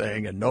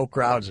everything and no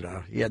crowds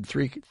now. He had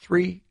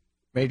three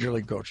major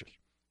league coaches,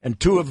 and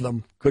 2 of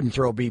them couldn't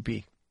throw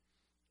BP.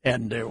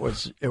 And it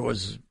was,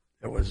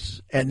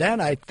 and then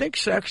I think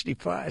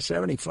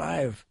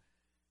 75,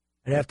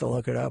 I'd have to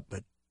look it up,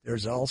 but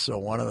there's also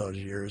one of those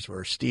years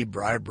where Steve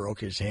Bride broke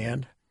his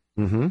hand,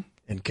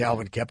 and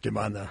Calvin kept him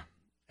on the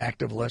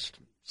active list,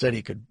 said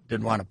he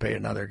didn't want to pay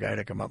another guy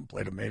to come up and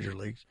play the major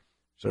leagues,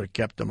 so he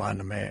kept him on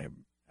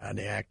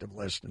the active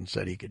list and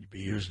said he could be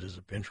used as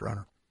a pinch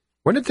runner.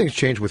 When did things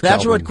change with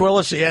That's Calvin? That's what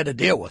Willessy had to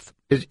deal with.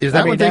 Is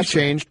that when things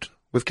changed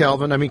with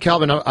Calvin? I mean,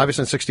 Calvin,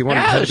 obviously in 61,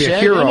 had to be a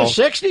hero. In the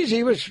 60s,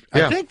 he was,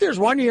 I think there's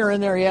 1 year in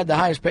there he had the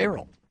highest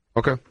payroll.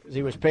 Okay. Because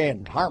he was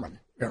paying Harmon,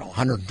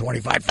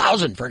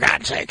 $125,000 for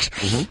God's sakes.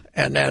 Mm-hmm.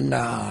 And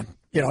then,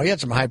 he had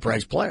some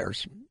high-priced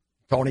players.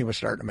 Tony was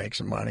starting to make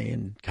some money,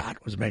 and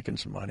Cott was making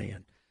some money.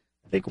 And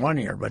I think 1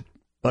 year, but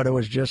it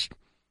was just,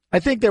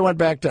 I think they went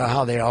back to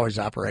how they always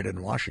operated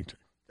in Washington.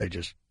 They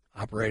just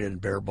operated in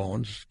bare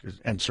bones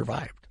and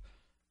survived.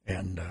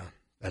 And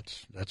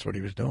that's what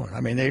he was doing.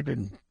 I mean, he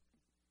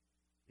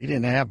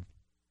didn't have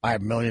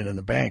 $5 million in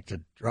the bank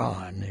to draw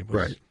on.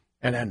 Right.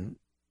 And then,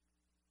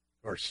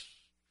 of course,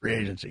 free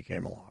agency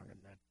came along, and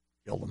that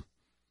killed him.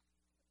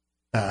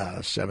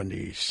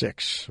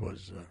 76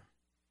 was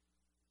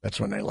that's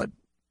when they let.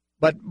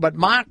 But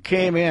Mock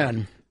came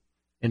in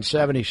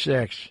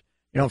 76.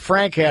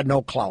 Frank had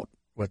no clout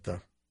with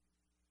the.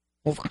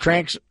 Well,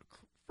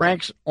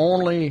 Frank's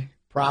only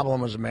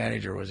problem as a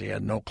manager was he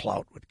had no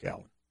clout with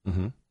Calvin.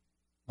 Mm-hmm.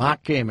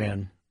 Mock came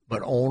in,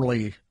 but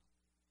only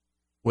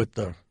with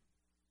the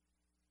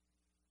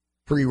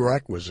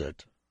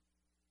prerequisite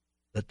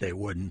that they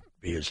wouldn't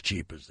be as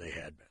cheap as they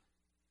had been,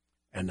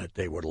 and that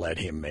they would let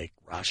him make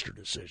roster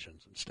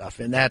decisions and stuff.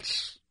 And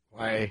that's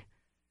why.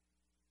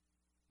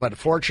 But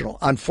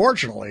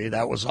unfortunately,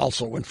 that was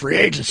also when free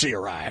agency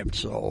arrived.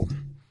 So,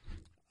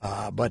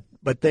 but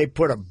they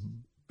put a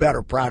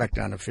better product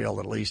on the field,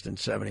 at least in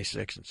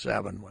 76 and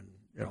 7. When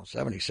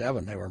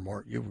 77, they were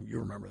more. You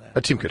remember that?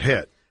 That team could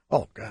hit.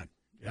 Oh God,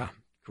 yeah.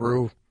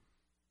 Crew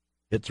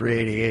hit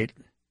 388.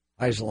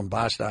 Heisel and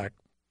Bostock,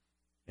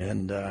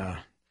 and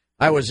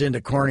I was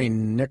into corny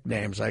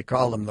nicknames. I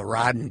called them the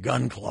Rod and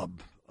Gun Club.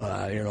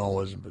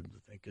 Was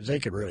because they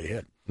could really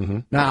hit. Mm-hmm.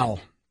 Now,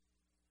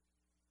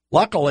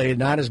 luckily,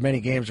 not as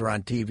many games were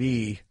on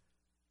TV,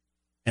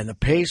 and the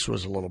pace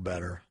was a little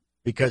better.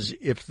 Because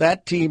if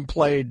that team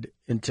played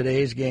in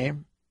today's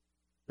game,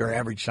 their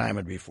average time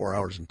would be 4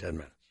 hours and 10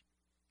 minutes.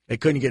 They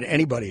couldn't get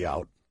anybody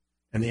out,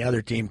 and the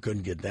other team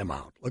couldn't get them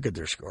out. Look at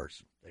their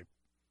scores.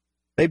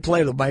 They'd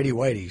play the Mighty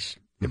Whiteys.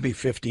 It'd be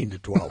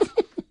 15-12.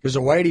 Because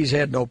the Whiteys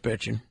had no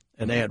pitching,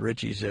 and they had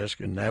Richie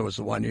Zisk, and that was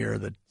the one year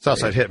that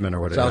Southside Hitman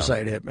or whatever.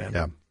 Southside Hitman.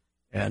 Yeah.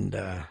 And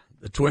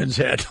the Twins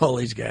had all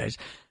these guys,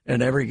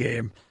 and every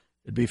game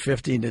it'd be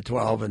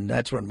 15-12, and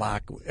that's when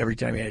Mock, every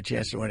time he had a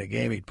chance to win a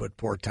game, he'd put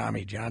poor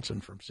Tommy Johnson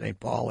from St.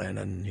 Paul in,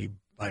 and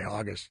by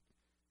August,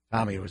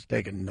 Tommy was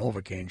taking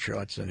Novocaine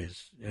shots in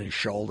his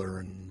shoulder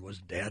and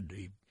was dead.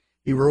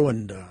 He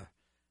ruined.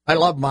 I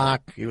love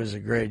Mock. He was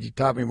he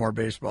taught me more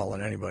baseball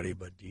than anybody,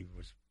 but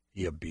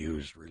he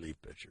abused relief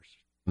pitchers,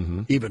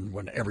 mm-hmm. even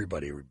when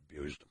everybody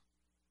abused him.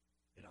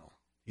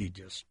 He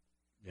just,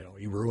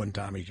 he ruined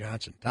Tommy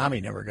Johnson.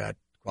 Tommy never got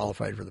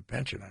qualified for the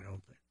pension, I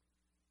don't think.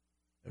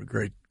 A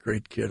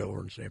great kid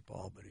over in St.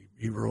 Paul, but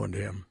he ruined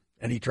him.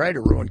 And he tried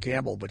to ruin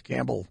Campbell, but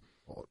Campbell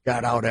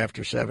got out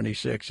after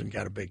 76 and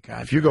got a big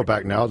contract. If you go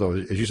back now, though,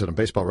 as you said in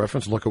Baseball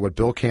Reference, look at what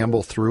Bill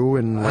Campbell threw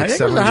in I think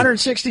it was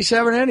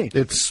 167 innings.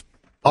 It's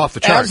off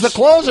the charts. As the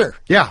closer.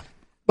 Yeah.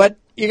 But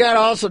you got to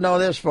also know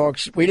this,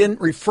 folks. We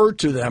didn't refer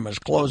to them as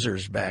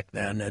closers back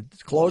then.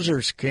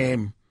 Closers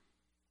came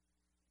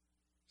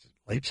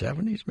late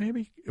 70s,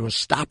 maybe? It was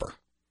stopper.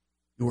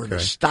 You were the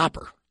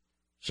stopper.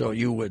 So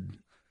you would,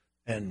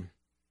 and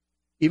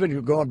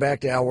even going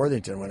back to Al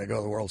Worthington when they go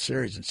to the World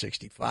Series in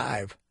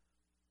 65,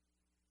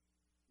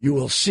 you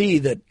will see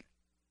that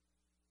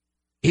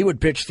he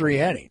would pitch 3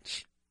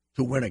 innings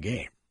to win a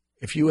game.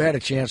 If you had a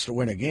chance to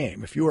win a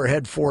game, if you were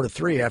ahead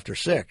 4-3 after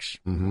 6,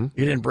 mm-hmm.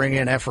 you didn't bring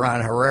in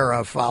Efrain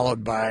Herrera,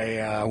 followed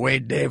by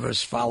Wade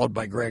Davis, followed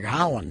by Greg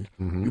Holland.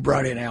 Mm-hmm. You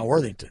brought in Al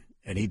Worthington,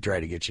 and he'd try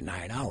to get you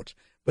 9 outs.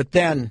 But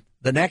then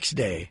the next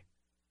day,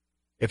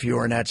 if you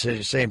were in that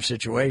same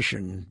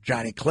situation,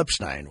 Johnny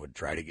Klipstein would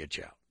try to get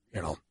you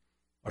out.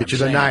 Get you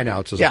the 9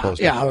 outs as opposed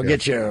to. Yeah, I'll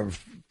get you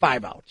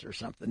 5 outs or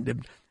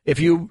something. If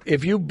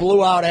you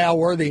blew out Al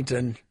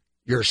Worthington,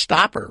 your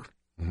stopper,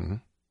 mm-hmm.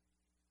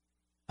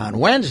 on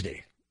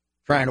Wednesday,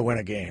 trying to win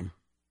a game,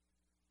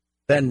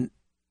 then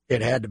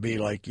it had to be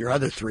like your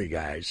other 3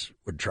 guys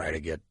would try to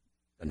get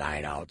the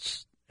 9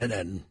 outs, and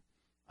then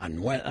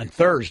on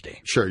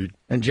Thursday, sure,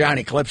 and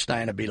Johnny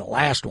Klipstein would be the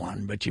last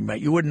one, but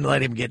you wouldn't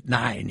let him get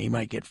 9; he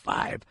might get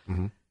 5,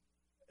 mm-hmm.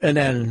 and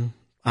then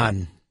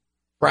on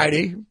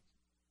Friday,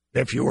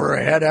 if you were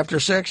ahead after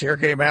 6, here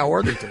came Al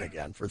Worthington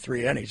again for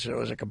 3 innings. So it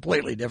was a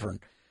completely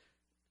different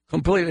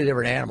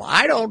animal.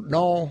 I don't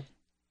know.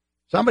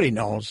 Somebody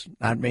knows,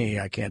 not me.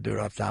 I can't do it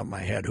off the top of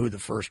my head. Who the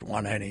first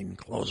 1-inning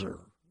closer?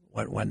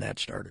 When that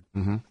started?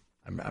 Mm-hmm.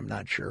 I'm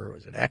not sure.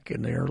 Was it Eck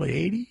in the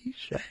early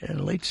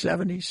 '80s, late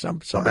 '70s?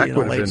 Somebody in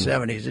the late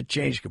 '70s. It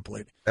changed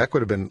completely. Eck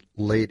would have been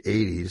late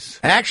 '80s.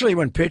 Actually,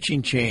 when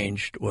pitching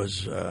changed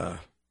was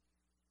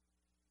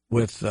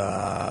with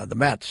the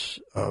Mets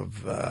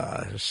of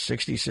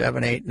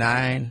 67, 8,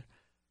 9,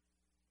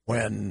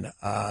 when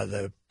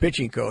the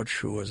pitching coach,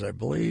 who was, I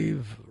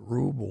believe,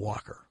 Rube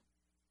Walker,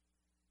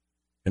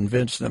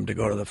 convinced them to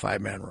go to the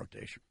 5-man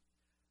rotation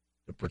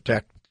to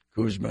protect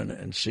Kuzman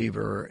and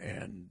Seaver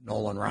and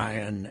Nolan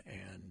Ryan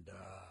and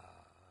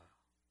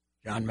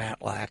John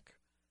Matlack,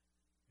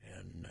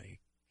 and I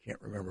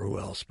can't remember who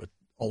else, but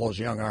all those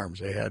young arms.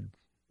 They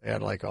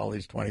had like all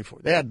these 24.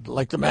 They had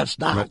like the Mets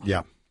now.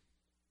 Yeah.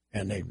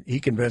 And he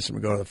convinced them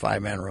to go to the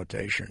 5-man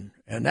rotation.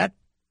 And that,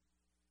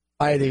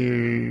 by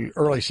the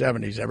early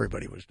 70s,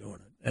 everybody was doing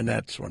it. And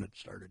that's when it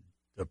started.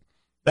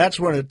 That's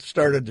when it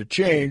started to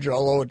change,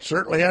 although it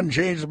certainly hadn't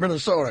changed in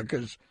Minnesota,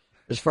 because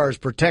as far as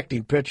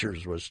protecting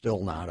pitchers was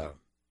still not a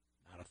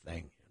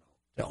thing,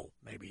 till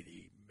maybe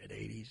the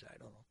mid-'80s. I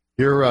don't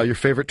know. Your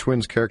favorite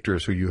Twins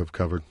characters who you have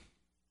covered?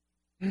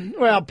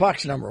 Well,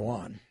 Puck's number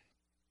one.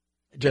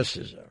 Just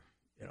as a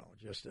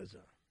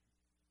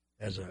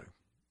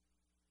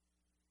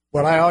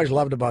what I always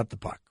loved about the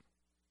Puck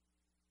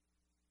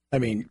I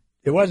mean,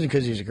 it wasn't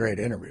because he's a great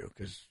interview,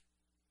 because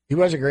he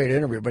was a great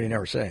interview, but he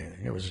never said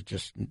anything. It was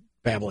just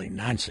babbling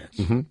nonsense.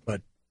 Mm-hmm.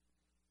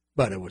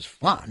 But it was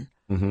fun.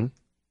 Mm-hmm.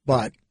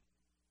 But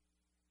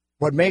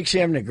what makes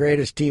him the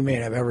greatest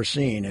teammate I've ever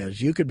seen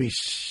is you could be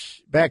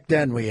 – back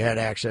then we had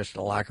access to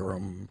the locker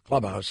room,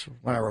 clubhouse,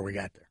 whenever we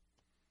got there.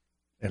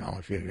 You know,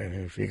 if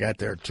you got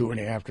there at 2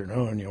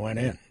 p.m, you went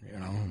in, you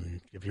know,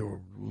 and if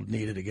you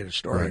needed to get a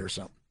story or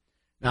something.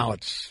 Now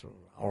it's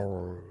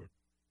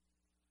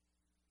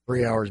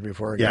 3 hours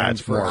before a game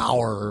it's for more, an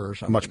hour or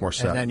something. Much more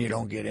set. And then you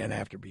don't get in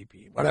after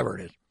BP, whatever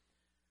it is.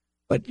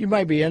 But you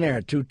might be in there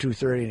at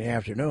 2:30 in the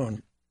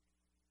afternoon,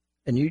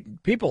 and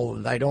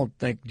people, I don't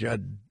think,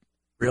 Judd,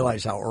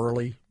 realize how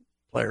early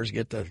players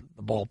get to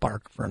the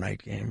ballpark for a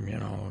night game. You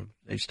know,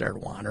 they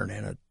start wandering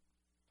in at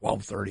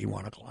 12:30,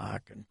 1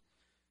 o'clock, and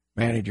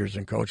managers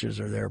and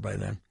coaches are there by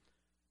then.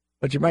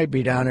 But you might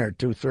be down there at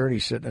 2:30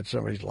 sitting at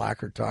somebody's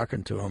locker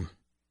talking to them,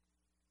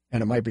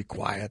 and it might be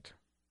quiet.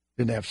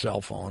 Didn't have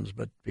cell phones,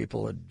 but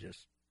people would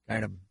just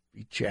kind of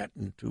be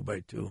chatting 2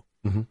 by 2.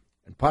 Mm-hmm.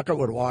 And Puckett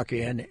would walk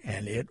in,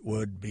 and it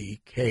would be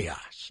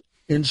chaos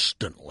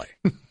instantly.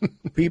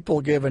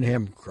 People giving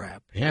him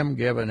crap, him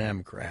giving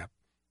them crap.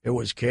 It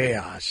was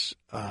chaos.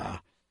 And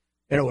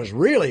it was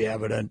really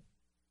evident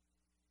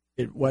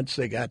once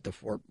they got to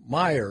Fort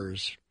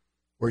Myers,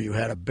 where you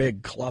had a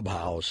big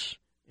clubhouse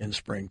in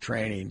spring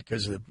training,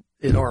 because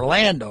in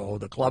Orlando,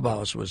 the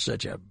clubhouse was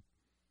such a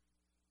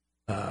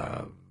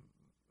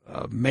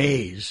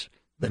maze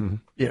that,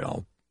 you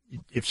know,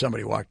 if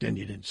somebody walked in,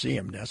 you didn't see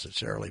him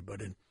necessarily.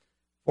 But in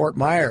Fort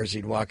Myers,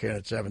 he'd walk in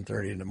at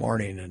 7:30 in the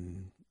morning,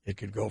 and it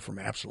could go from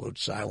absolute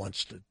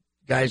silence to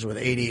guys with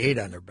 88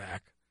 on their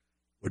back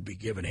would be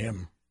giving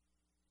him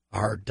a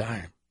hard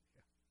time.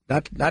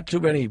 Not too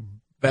many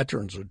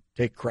veterans would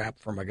take crap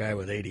from a guy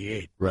with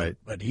 88. Right.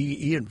 But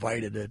he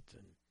invited it,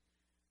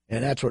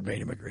 and that's what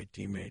made him a great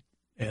teammate.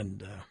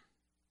 And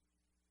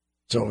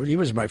so he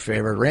was my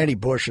favorite. Randy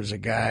Bush as a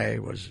guy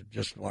was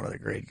just one of the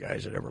great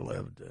guys that ever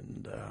lived.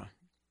 And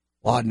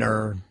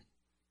Laudner,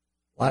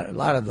 a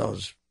lot of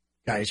those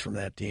guys from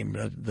that team,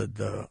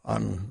 the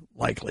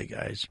unlikely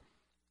guys.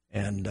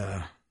 And,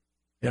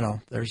 you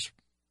know, there's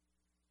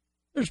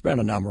been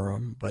a number of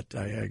them, but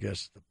I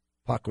guess the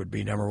Puck would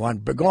be number one.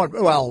 But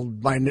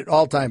my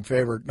all-time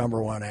favorite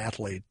number one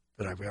athlete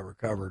that I've ever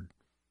covered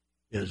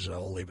is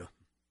Oliva.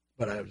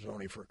 But I was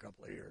only for a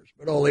couple of years.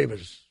 But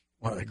Oliva's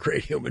one of the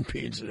great human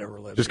beings that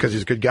ever lived. Just because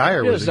he's a good guy,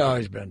 or was he's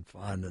always been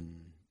fun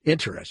and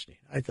interesting.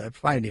 I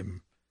find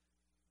him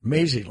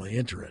amazingly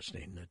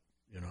interesting. That,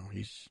 you know,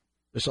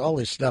 there's all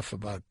this stuff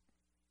about,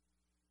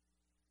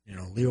 you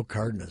know, Leo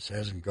Cardenas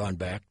hasn't gone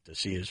back to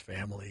see his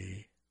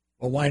family.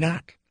 Well, why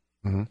not?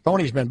 Mm-hmm.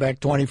 Tony's been back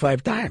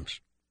 25 times.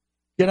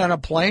 Get on a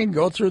plane,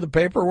 go through the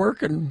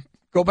paperwork, and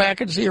go back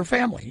and see your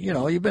family. You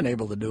know, you've been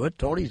able to do it.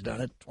 Tony's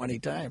done it 20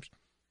 times.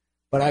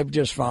 But I've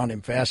just found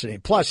him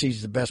fascinating. Plus,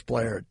 he's the best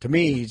player. To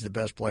me, he's the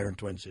best player in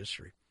Twins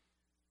history.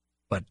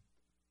 But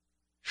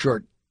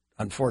short,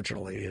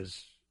 unfortunately,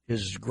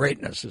 his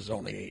greatness is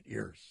only 8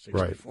 years,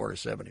 64 to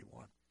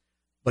 71.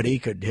 But he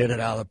could hit it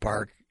out of the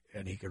park,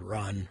 and he could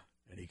run,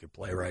 and he could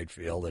play right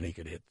field, and he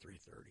could hit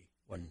 330,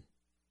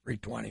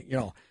 320. You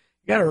know,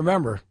 you got to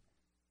remember,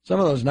 some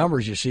of those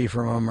numbers you see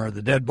from him are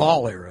the dead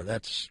ball era.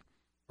 That's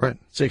right.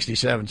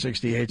 67,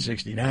 68,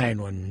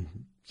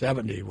 69,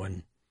 70,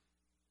 when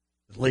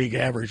the league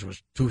average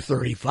was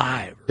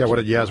 235. Yeah, what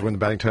did Yaz win the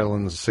batting title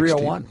in the 60s?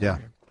 301. Yeah.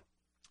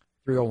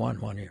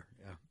 301 1 year,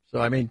 yeah. So,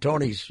 I mean,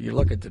 Tony's, you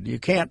look at you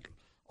can't,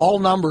 all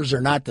numbers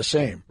are not the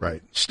same.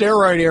 Right.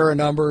 Steroid era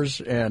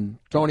numbers and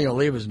Tony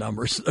Oliva's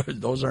numbers,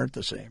 those aren't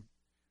the same.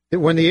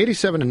 When the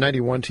 87 and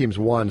 91 teams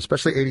won,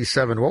 especially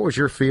 87, what was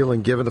your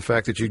feeling given the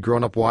fact that you'd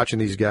grown up watching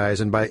these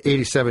guys, and by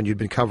 87 you'd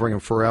been covering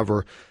them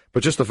forever,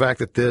 but just the fact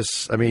that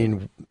this, I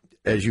mean,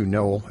 as you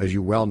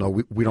well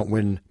know, we don't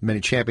win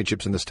many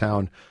championships in this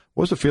town.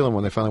 What was the feeling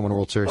when they finally won a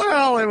World Series?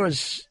 Well,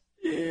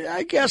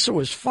 I guess it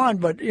was fun,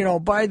 but, you know,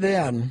 by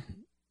then,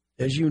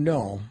 as you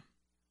know,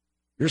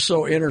 you're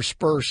so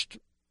interspersed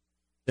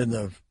in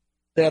the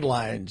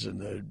deadlines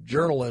and the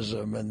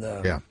journalism and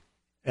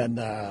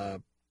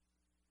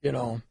you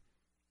know,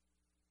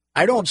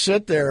 I don't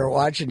sit there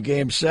watching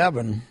Game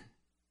 7,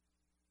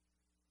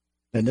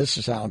 and this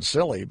sounds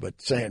silly,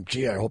 but saying,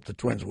 gee, I hope the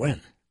Twins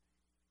win.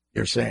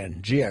 You're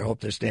saying, gee, I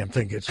hope this damn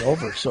thing gets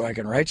over so I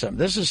can write something.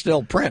 This is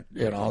still print,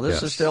 you know.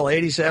 This is still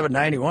 87,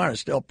 91 is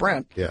still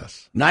print.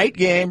 Yes. Night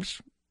games,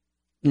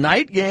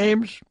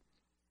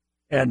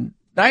 and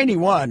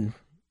 91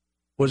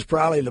 was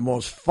probably the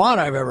most fun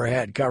I've ever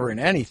had covering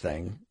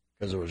anything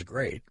because it was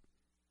great,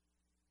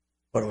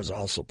 but it was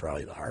also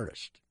probably the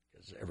hardest.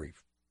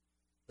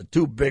 The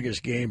two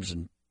biggest games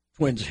in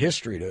Twins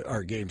history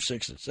are Game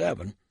 6 and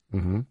 7,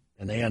 and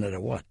they ended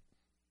at what?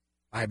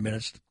 5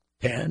 minutes,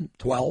 10,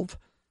 12?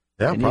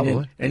 Yeah,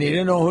 probably. And you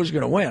didn't know who's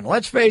going to win.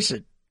 Let's face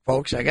it,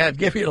 folks, I got to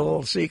give you a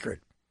little secret.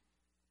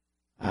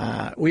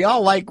 We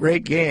all like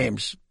great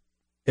games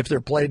if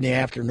they're played in the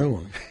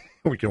afternoon.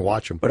 We can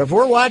watch them. But if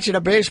we're watching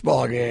a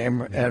baseball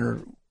game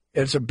and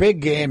it's a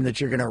big game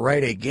that you're going to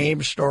write a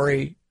game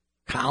story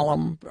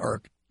column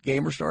or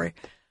game or story,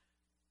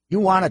 you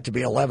want it to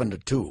be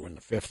 11-2 in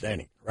the fifth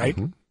inning, right?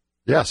 Mm-hmm.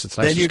 Yes, it's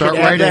nice then to you start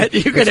can have writing. That, you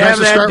it's can nice have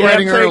to that start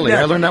writing early.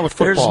 Done. I learned that with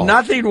football. There's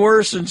nothing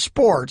worse in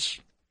sports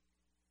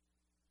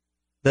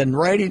than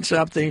writing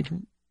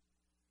something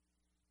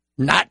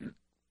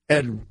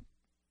and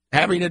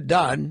having it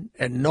done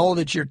and know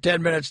that you're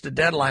 10 minutes to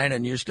deadline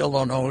and you still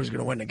don't know who's going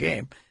to win the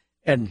game.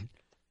 And,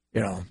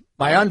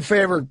 my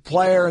unfavored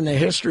player in the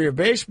history of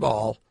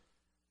baseball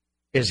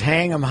is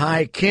Hang 'em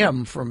High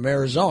Kim from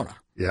Arizona.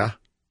 Yeah.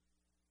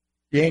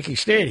 Yankee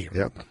Stadium.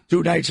 Yep.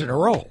 2 nights in a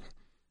row.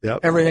 Yep.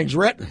 Everything's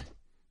written.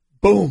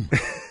 Boom.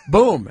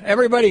 Boom.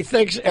 Everybody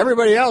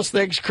else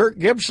thinks Kirk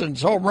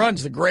Gibson's home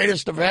run's the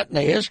greatest event in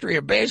the history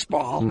of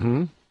baseball.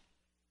 Mm-hmm.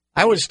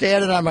 I was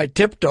standing on my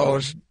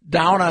tiptoes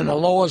down on the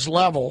lowest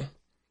level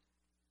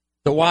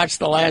to watch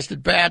the last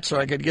at bat so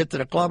I could get to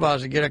the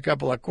clubhouse and get a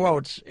couple of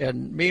quotes.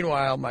 And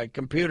meanwhile, my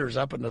computer's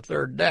up in the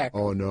third deck.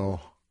 Oh,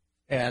 no.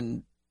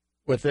 And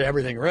with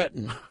everything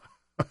written.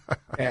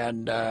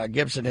 And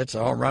Gibson hits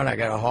a home run. I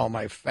got to haul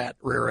my fat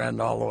rear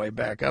end all the way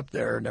back up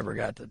there. Never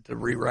got to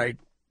rewrite,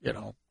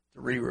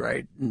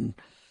 And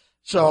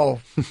so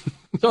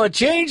it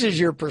changes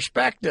your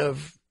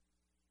perspective.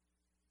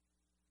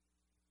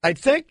 I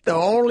think the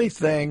only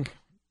thing,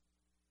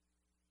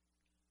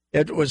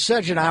 it was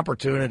such an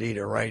opportunity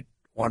to write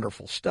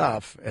wonderful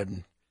stuff.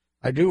 And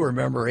I do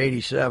remember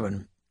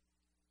 87.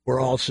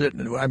 We're all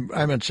sitting,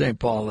 I'm in St.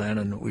 Paul then,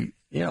 and we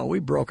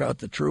broke out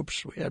the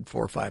troops. We had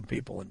 4 or 5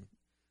 people in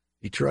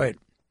Detroit,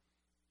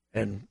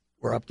 and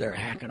we're up there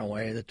hacking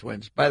away. The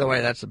Twins. By the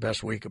way, that's the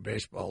best week of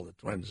baseball the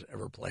Twins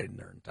ever played in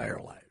their entire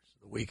lives.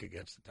 The week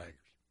against the Tigers.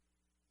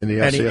 In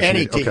the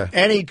any team, okay.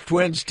 Any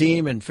Twins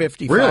team in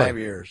 55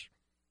 years.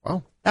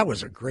 Wow, that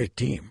was a great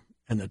team,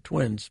 and the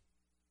Twins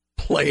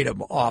played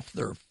them off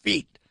their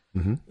feet.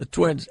 Mm-hmm. The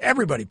Twins,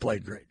 everybody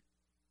played great.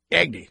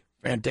 Gagne,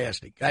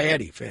 fantastic.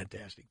 Gaetti,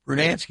 fantastic.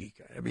 Brunansky,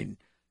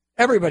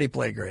 everybody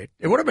played great.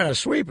 It would have been a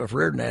sweep if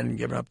Reardon hadn't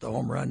given up the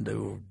home run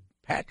to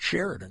Pat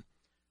Sheridan.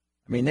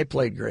 They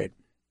played great.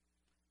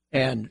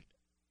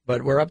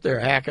 But we're up there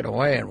hacking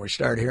away, and we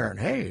start hearing,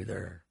 hey,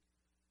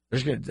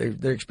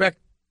 they expect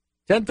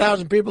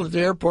 10,000 people at the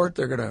airport.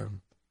 They're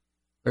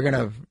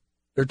trying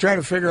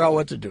to figure out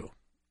what to do.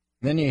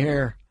 And then you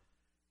hear,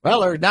 well,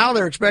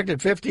 they're expecting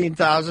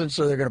 15,000,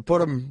 so they're going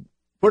to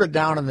put it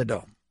down in the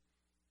dome.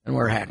 And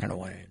we're hacking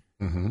away.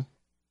 Mm-hmm.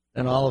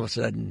 And all of a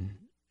sudden,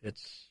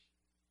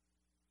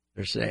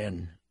 they're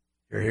saying,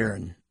 you're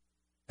hearing,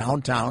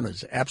 downtown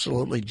is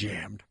absolutely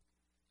jammed.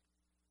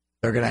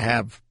 They're going to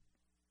have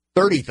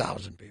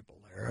 30,000 people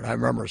there. And I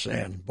remember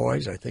saying,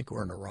 boys, I think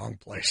we're in the wrong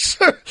place.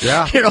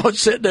 Yeah.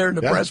 Sitting there in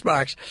the press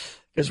box.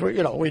 Because, we're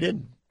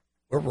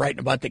writing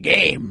about the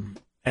game.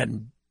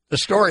 And the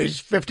story's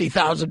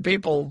 50,000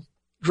 people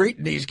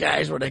greeting these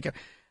guys when they come.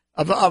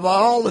 Of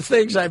all the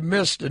things I've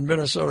missed in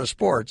Minnesota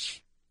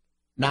sports,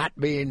 not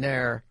being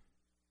there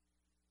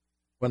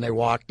when they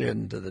walked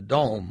into the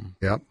dome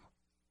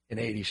in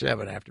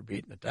 87 after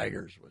beating the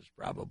Tigers was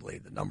probably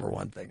the number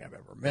one thing I've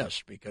ever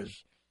missed,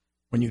 because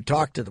when you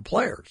talk to the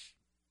players,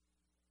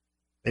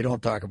 they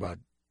don't talk about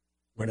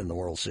winning the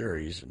World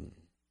Series and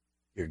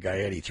your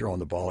Gaetti throwing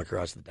the ball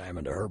across the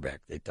diamond to Herbeck.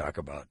 They talk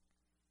about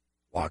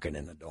walking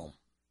in the dome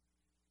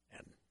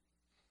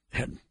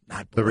and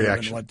not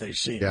believing what they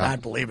see,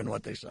 not believing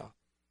what they saw.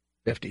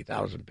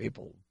 50,000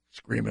 people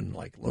screaming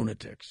like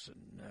lunatics,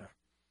 and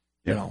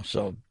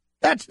so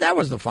that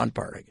was the fun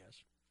part, I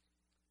guess.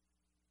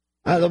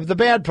 The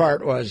bad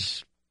part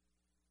was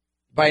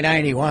by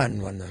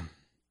 91 when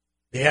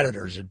the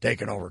editors had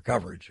taken over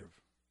coverage of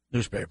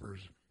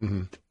newspapers.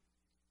 Mm-hmm.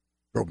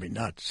 Drove me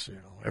nuts.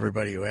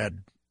 Everybody who had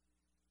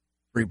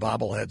 3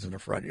 bobbleheads in the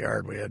front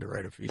yard, we had to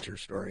write a feature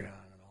story on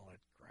and all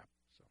that crap.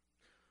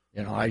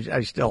 So,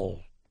 I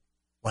still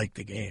like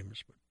the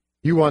games. But.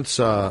 You once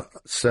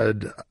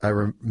said, I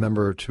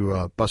remember,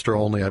 to Buster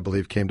Olney, I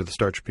believe, came to the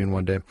Star Tribune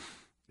one day,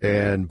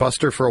 and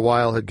Buster for a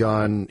while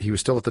he was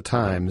still at the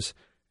Times,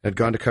 had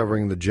gone to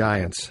covering the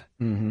Giants,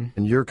 and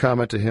your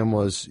comment to him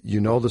was,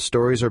 the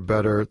stories are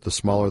better the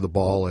smaller the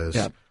ball is.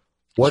 Yeah.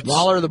 The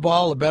smaller the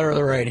ball, the better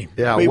the rating.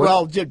 Yeah.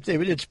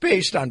 It's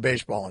based on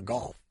baseball and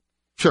golf.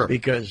 Sure.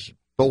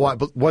 But why?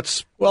 But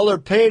what's... Well, they're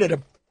paid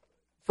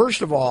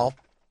first of all,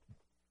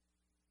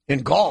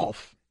 in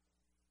golf,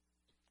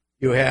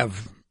 you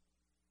have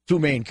 2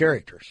 main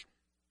characters: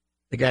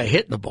 the guy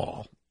hitting the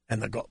ball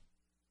and the golf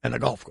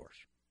course.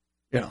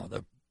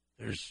 The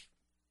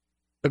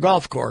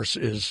golf course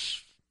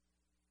is,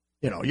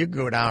 you can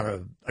go down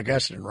to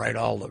Augusta and write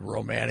all the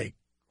romantic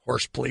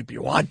horse bleep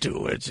you want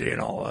to. It's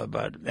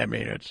but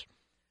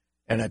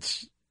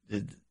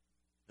the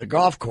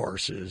golf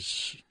course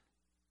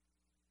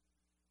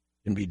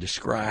can be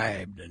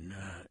described,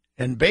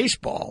 and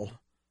baseball,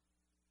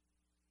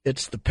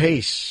 it's the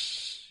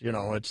pace.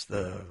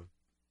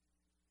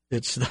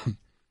 It's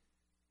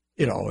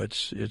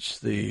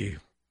the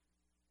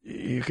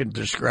you can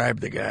describe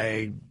the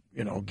guy,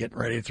 getting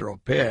ready to throw a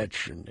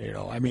pitch, and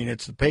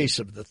it's the pace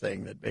of the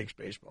thing that makes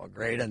baseball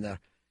great, and the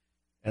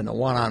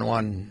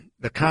one-on-one,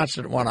 the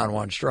constant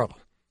one-on-one struggle.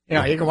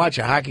 You can watch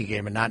a hockey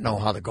game and not know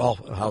how the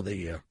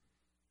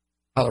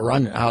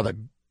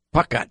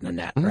puck got in the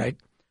net, right?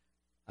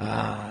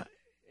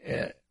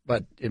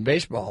 But in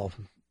baseball,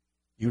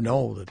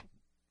 that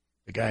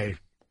the guy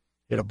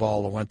hit a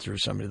ball that went through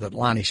somebody, that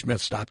Lonnie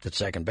Smith stopped at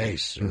second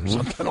base or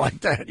something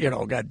like that,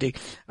 got deep.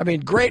 I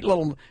mean,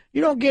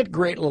 you don't get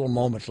great little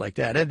moments like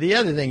that. And the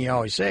other thing you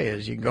always say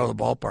is you can go to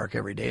the ballpark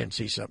every day and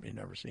see something you've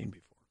never seen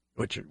before,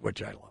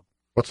 which I love.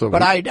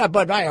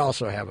 But I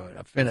also have an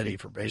affinity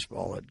for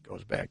baseball that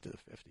goes back to the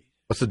 50s.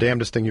 What's the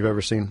damnedest thing you've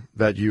ever seen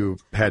that you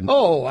had?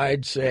 Oh,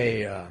 I'd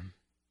say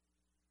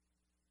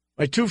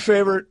my two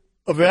favorite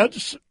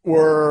events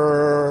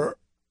were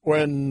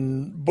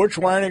when Butch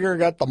Weininger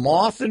got the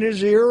moth in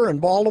his ear in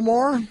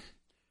Baltimore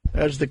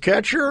as the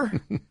catcher,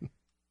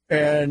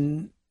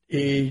 and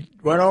he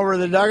went over to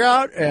the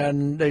dugout,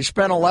 and they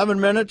spent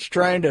 11 minutes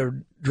trying to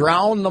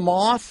drown the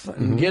moth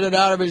and get it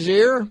out of his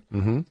ear,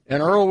 and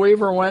Earl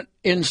Weaver went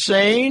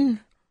insane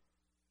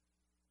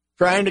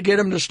trying to get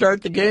him to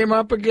start the game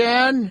up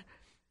again,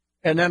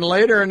 and then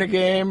later in the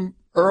game,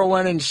 Earl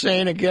went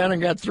insane again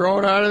and got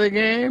thrown out of the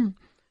game.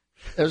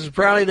 It was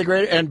probably the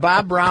great, and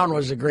Bob Brown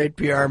was a great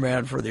PR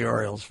man for the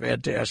Orioles,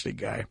 fantastic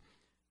guy,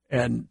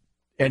 and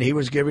he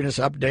was giving us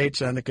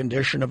updates on the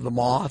condition of the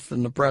moth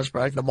in the press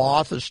box. The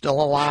moth is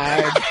still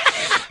alive.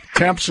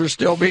 Attempts are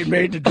still being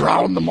made to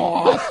drown the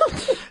moth.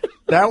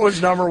 That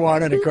was number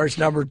one, and of course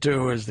number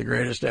two is the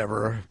greatest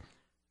ever.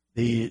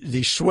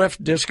 The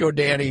swift Disco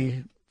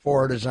Danny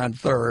Ford is on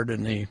third,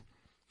 and the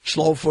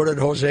slow-footed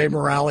Jose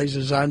Morales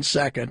is on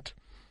second,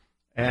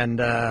 and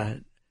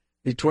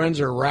the Twins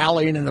are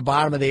rallying in the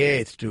bottom of the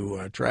eighth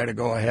to try to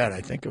go ahead.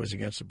 I think it was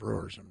against the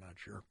Brewers. I'm not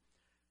sure.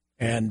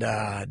 And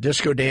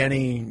Disco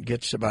Danny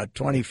gets about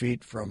 20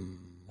 feet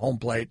from home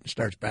plate and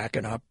starts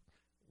backing up,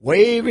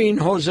 waving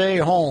Jose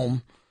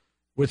home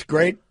with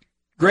great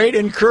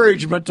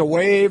encouragement to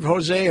wave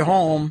Jose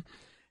home.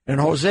 And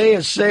Jose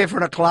is safe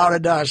in a cloud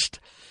of dust.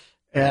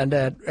 And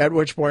at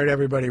which point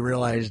everybody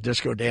realized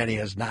Disco Danny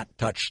has not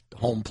touched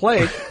home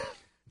plate.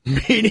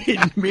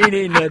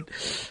 meaning that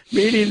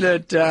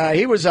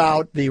he was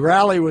out, the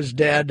rally was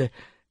dead,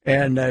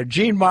 and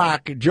Gene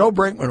Mock, Joe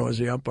Brinkman was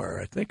the umpire.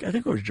 I think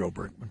it was Joe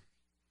Brinkman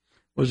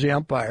was the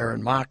umpire,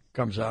 and Mock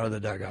comes out of the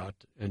dugout,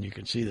 and you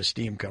can see the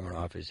steam coming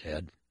off his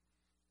head,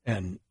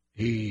 and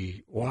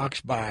he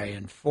walks by,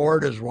 and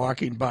Ford is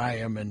walking by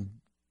him,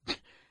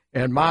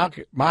 and Mock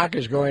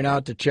is going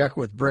out to check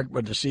with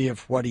Brinkman to see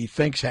if what he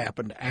thinks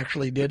happened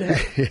actually did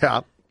happen.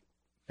 Yeah.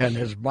 And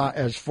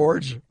as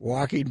Ford's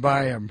walking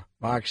by him,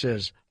 Mock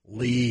says,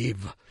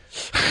 "Leave."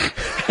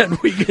 And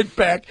we get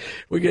back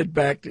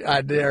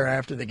there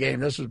after the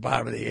game. This was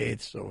bottom of the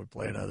eighth, so we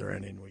play another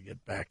inning. We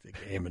get back to the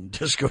game, and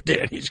Disco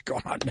Danny's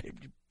gone. They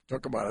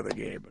took him out of the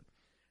game.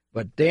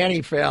 But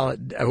Danny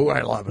failed, who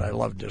I love, and I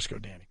love Disco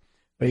Danny.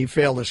 But he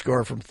failed to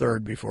score from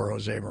third before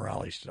Jose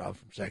Morales stopped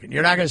from second.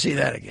 You're not going to see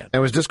that again.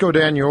 And was Disco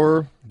Dan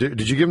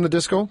did you give him the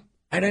disco?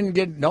 I didn't.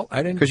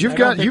 Because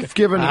you've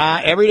given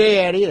Everyday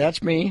Eddie,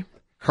 that's me.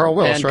 Carl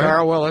Willis, and right?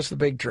 Carl Willis, the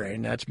big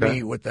train. That's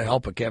me with the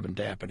help of Kevin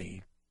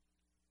Tappaney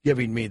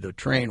giving me the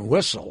train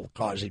whistle,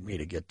 causing me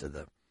to get to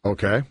the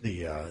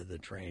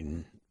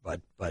train.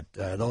 But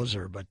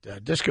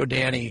Disco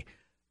Danny,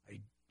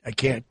 I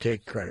can't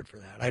take credit for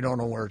that. I don't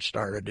know where it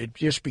started. It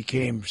just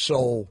became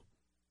so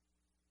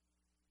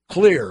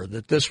clear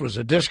that this was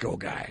a disco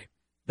guy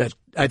that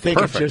I think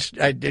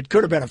it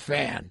could have been a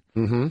fan.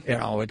 Mm-hmm.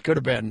 It could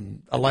have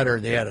been a letter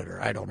to the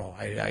editor. I don't know.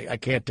 I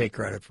can't take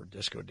credit for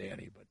Disco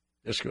Danny, but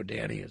Disco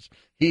Danny is.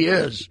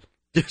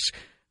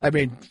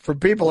 For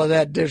people of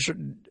that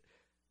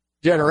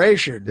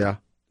generation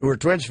who are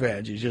Twins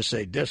fans, you just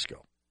say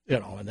Disco,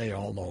 and they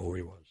all know who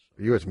he was.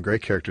 You had some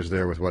great characters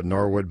there with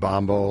Norwood,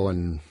 Bombo,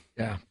 and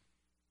Dan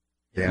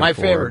My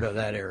Ford. favorite of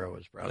that era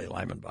was probably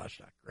Lyman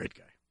Bostock. Great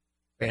guy,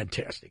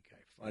 fantastic guy,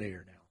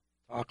 funnier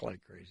now, talk like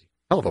crazy.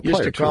 Hell of a player.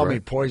 Used to call me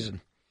Poison.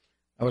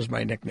 That was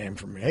my nickname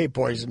for me. Hey,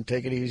 Poison,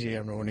 take it easy.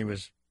 When he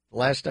was the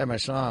last time I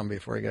saw him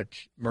before he got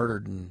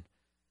murdered in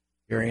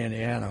Gary,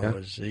 Indiana,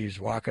 he was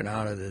walking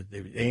out of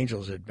the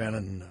Angels had been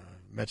in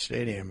Met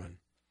Stadium,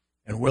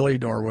 and Willie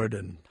Norwood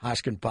and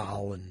Hoskin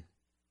Powell and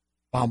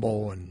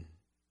Bombo and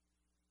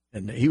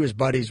he was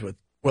buddies with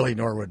Willie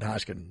Norwood and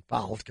Hoskin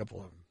Powell, a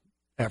couple of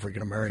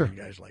African American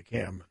guys like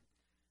him.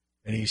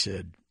 And he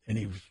said, and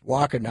he was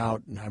walking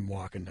out, and I'm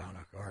walking down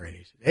a car, and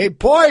he said, "Hey,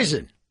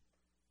 Poison,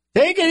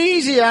 take it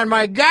easy on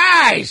my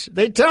guys.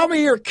 They tell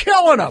me you're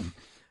killing them."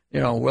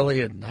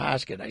 Willie and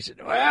Hoskin. I said,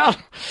 "Well,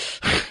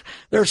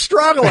 they're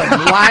struggling,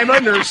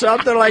 Lyman or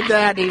something like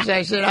that."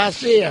 I said, "I'll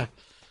see you."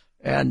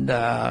 And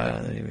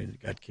he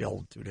got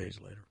killed 2 days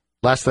later.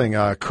 Last thing,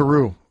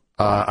 Carew.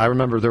 I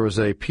remember there was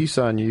a piece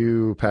on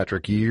you,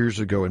 Patrick, years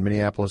ago in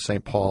Minneapolis,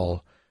 St.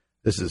 Paul.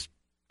 This is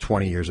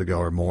 20 years ago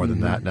or more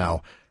than that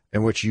now,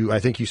 in which I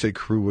think you said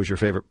Carew was your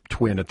favorite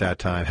twin at that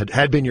time,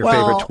 had been your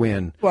favorite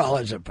twin. Well,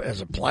 as a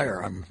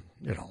player,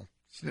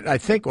 I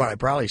think what I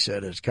probably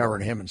said is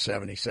covering him in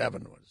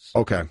 77 was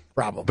okay.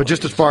 Probably. But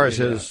just as far as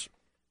his...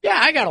 Yeah,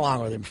 I got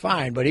along with him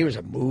fine, but he was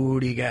a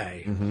moody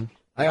guy. Mm-hmm.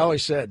 I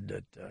always said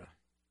that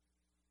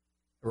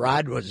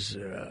Rod was.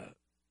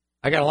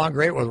 I got along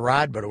great with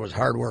Rod, but it was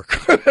hard work.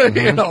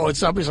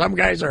 Mm-hmm. Some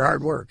guys are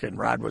hard work, and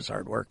Rod was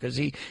hard work because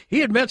he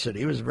admits it.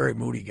 He was a very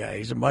moody guy.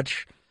 He's a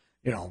much,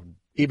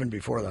 even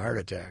before the heart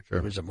attack, he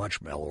was a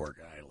much mellower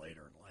guy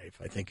later in life.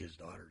 I think his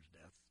daughter's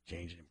death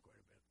changed him quite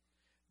a bit.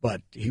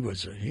 But he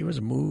was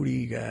a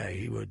moody guy.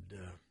 He would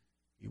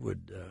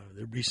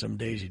there'd be some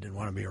days he didn't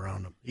want to be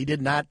around him. He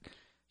did not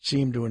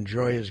seem to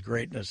enjoy his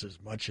greatness as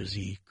much as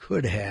he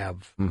could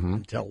have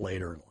until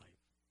later in life.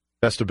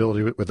 Best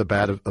ability with the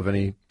bat of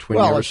any twin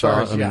you ever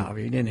saw? He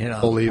didn't hit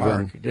out of the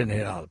park. He didn't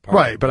hit out of the park.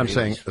 Right, but I'm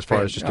saying as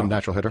far as just a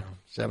natural hitter?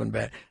 7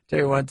 bat. Tell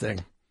you one thing.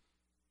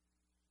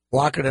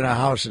 Walking in a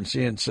house and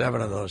seeing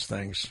 7 of those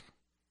things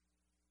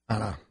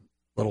on a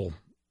little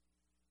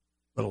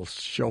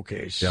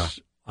showcase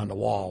on the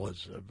wall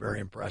is very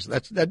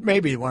impressive. That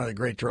may be one of the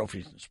great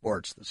trophies in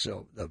sports,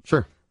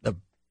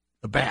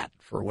 the bat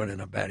for winning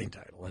a batting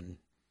title. And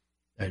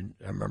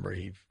I remember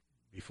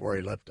before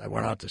he left, I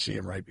went out to see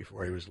him right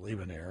before he was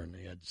leaving there, and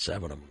he had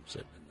 7 of them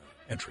sitting in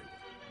the entryway.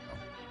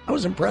 That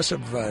was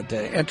impressive to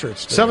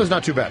entrance. 7's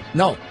not too bad.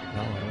 No.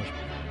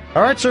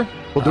 All right, sir.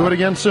 We'll do it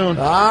again soon.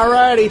 All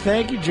righty.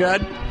 Thank you,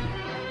 Judd.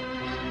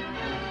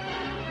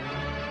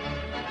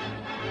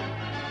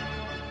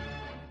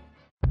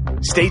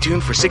 Stay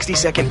tuned for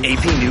 60-second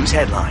AP News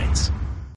headlines.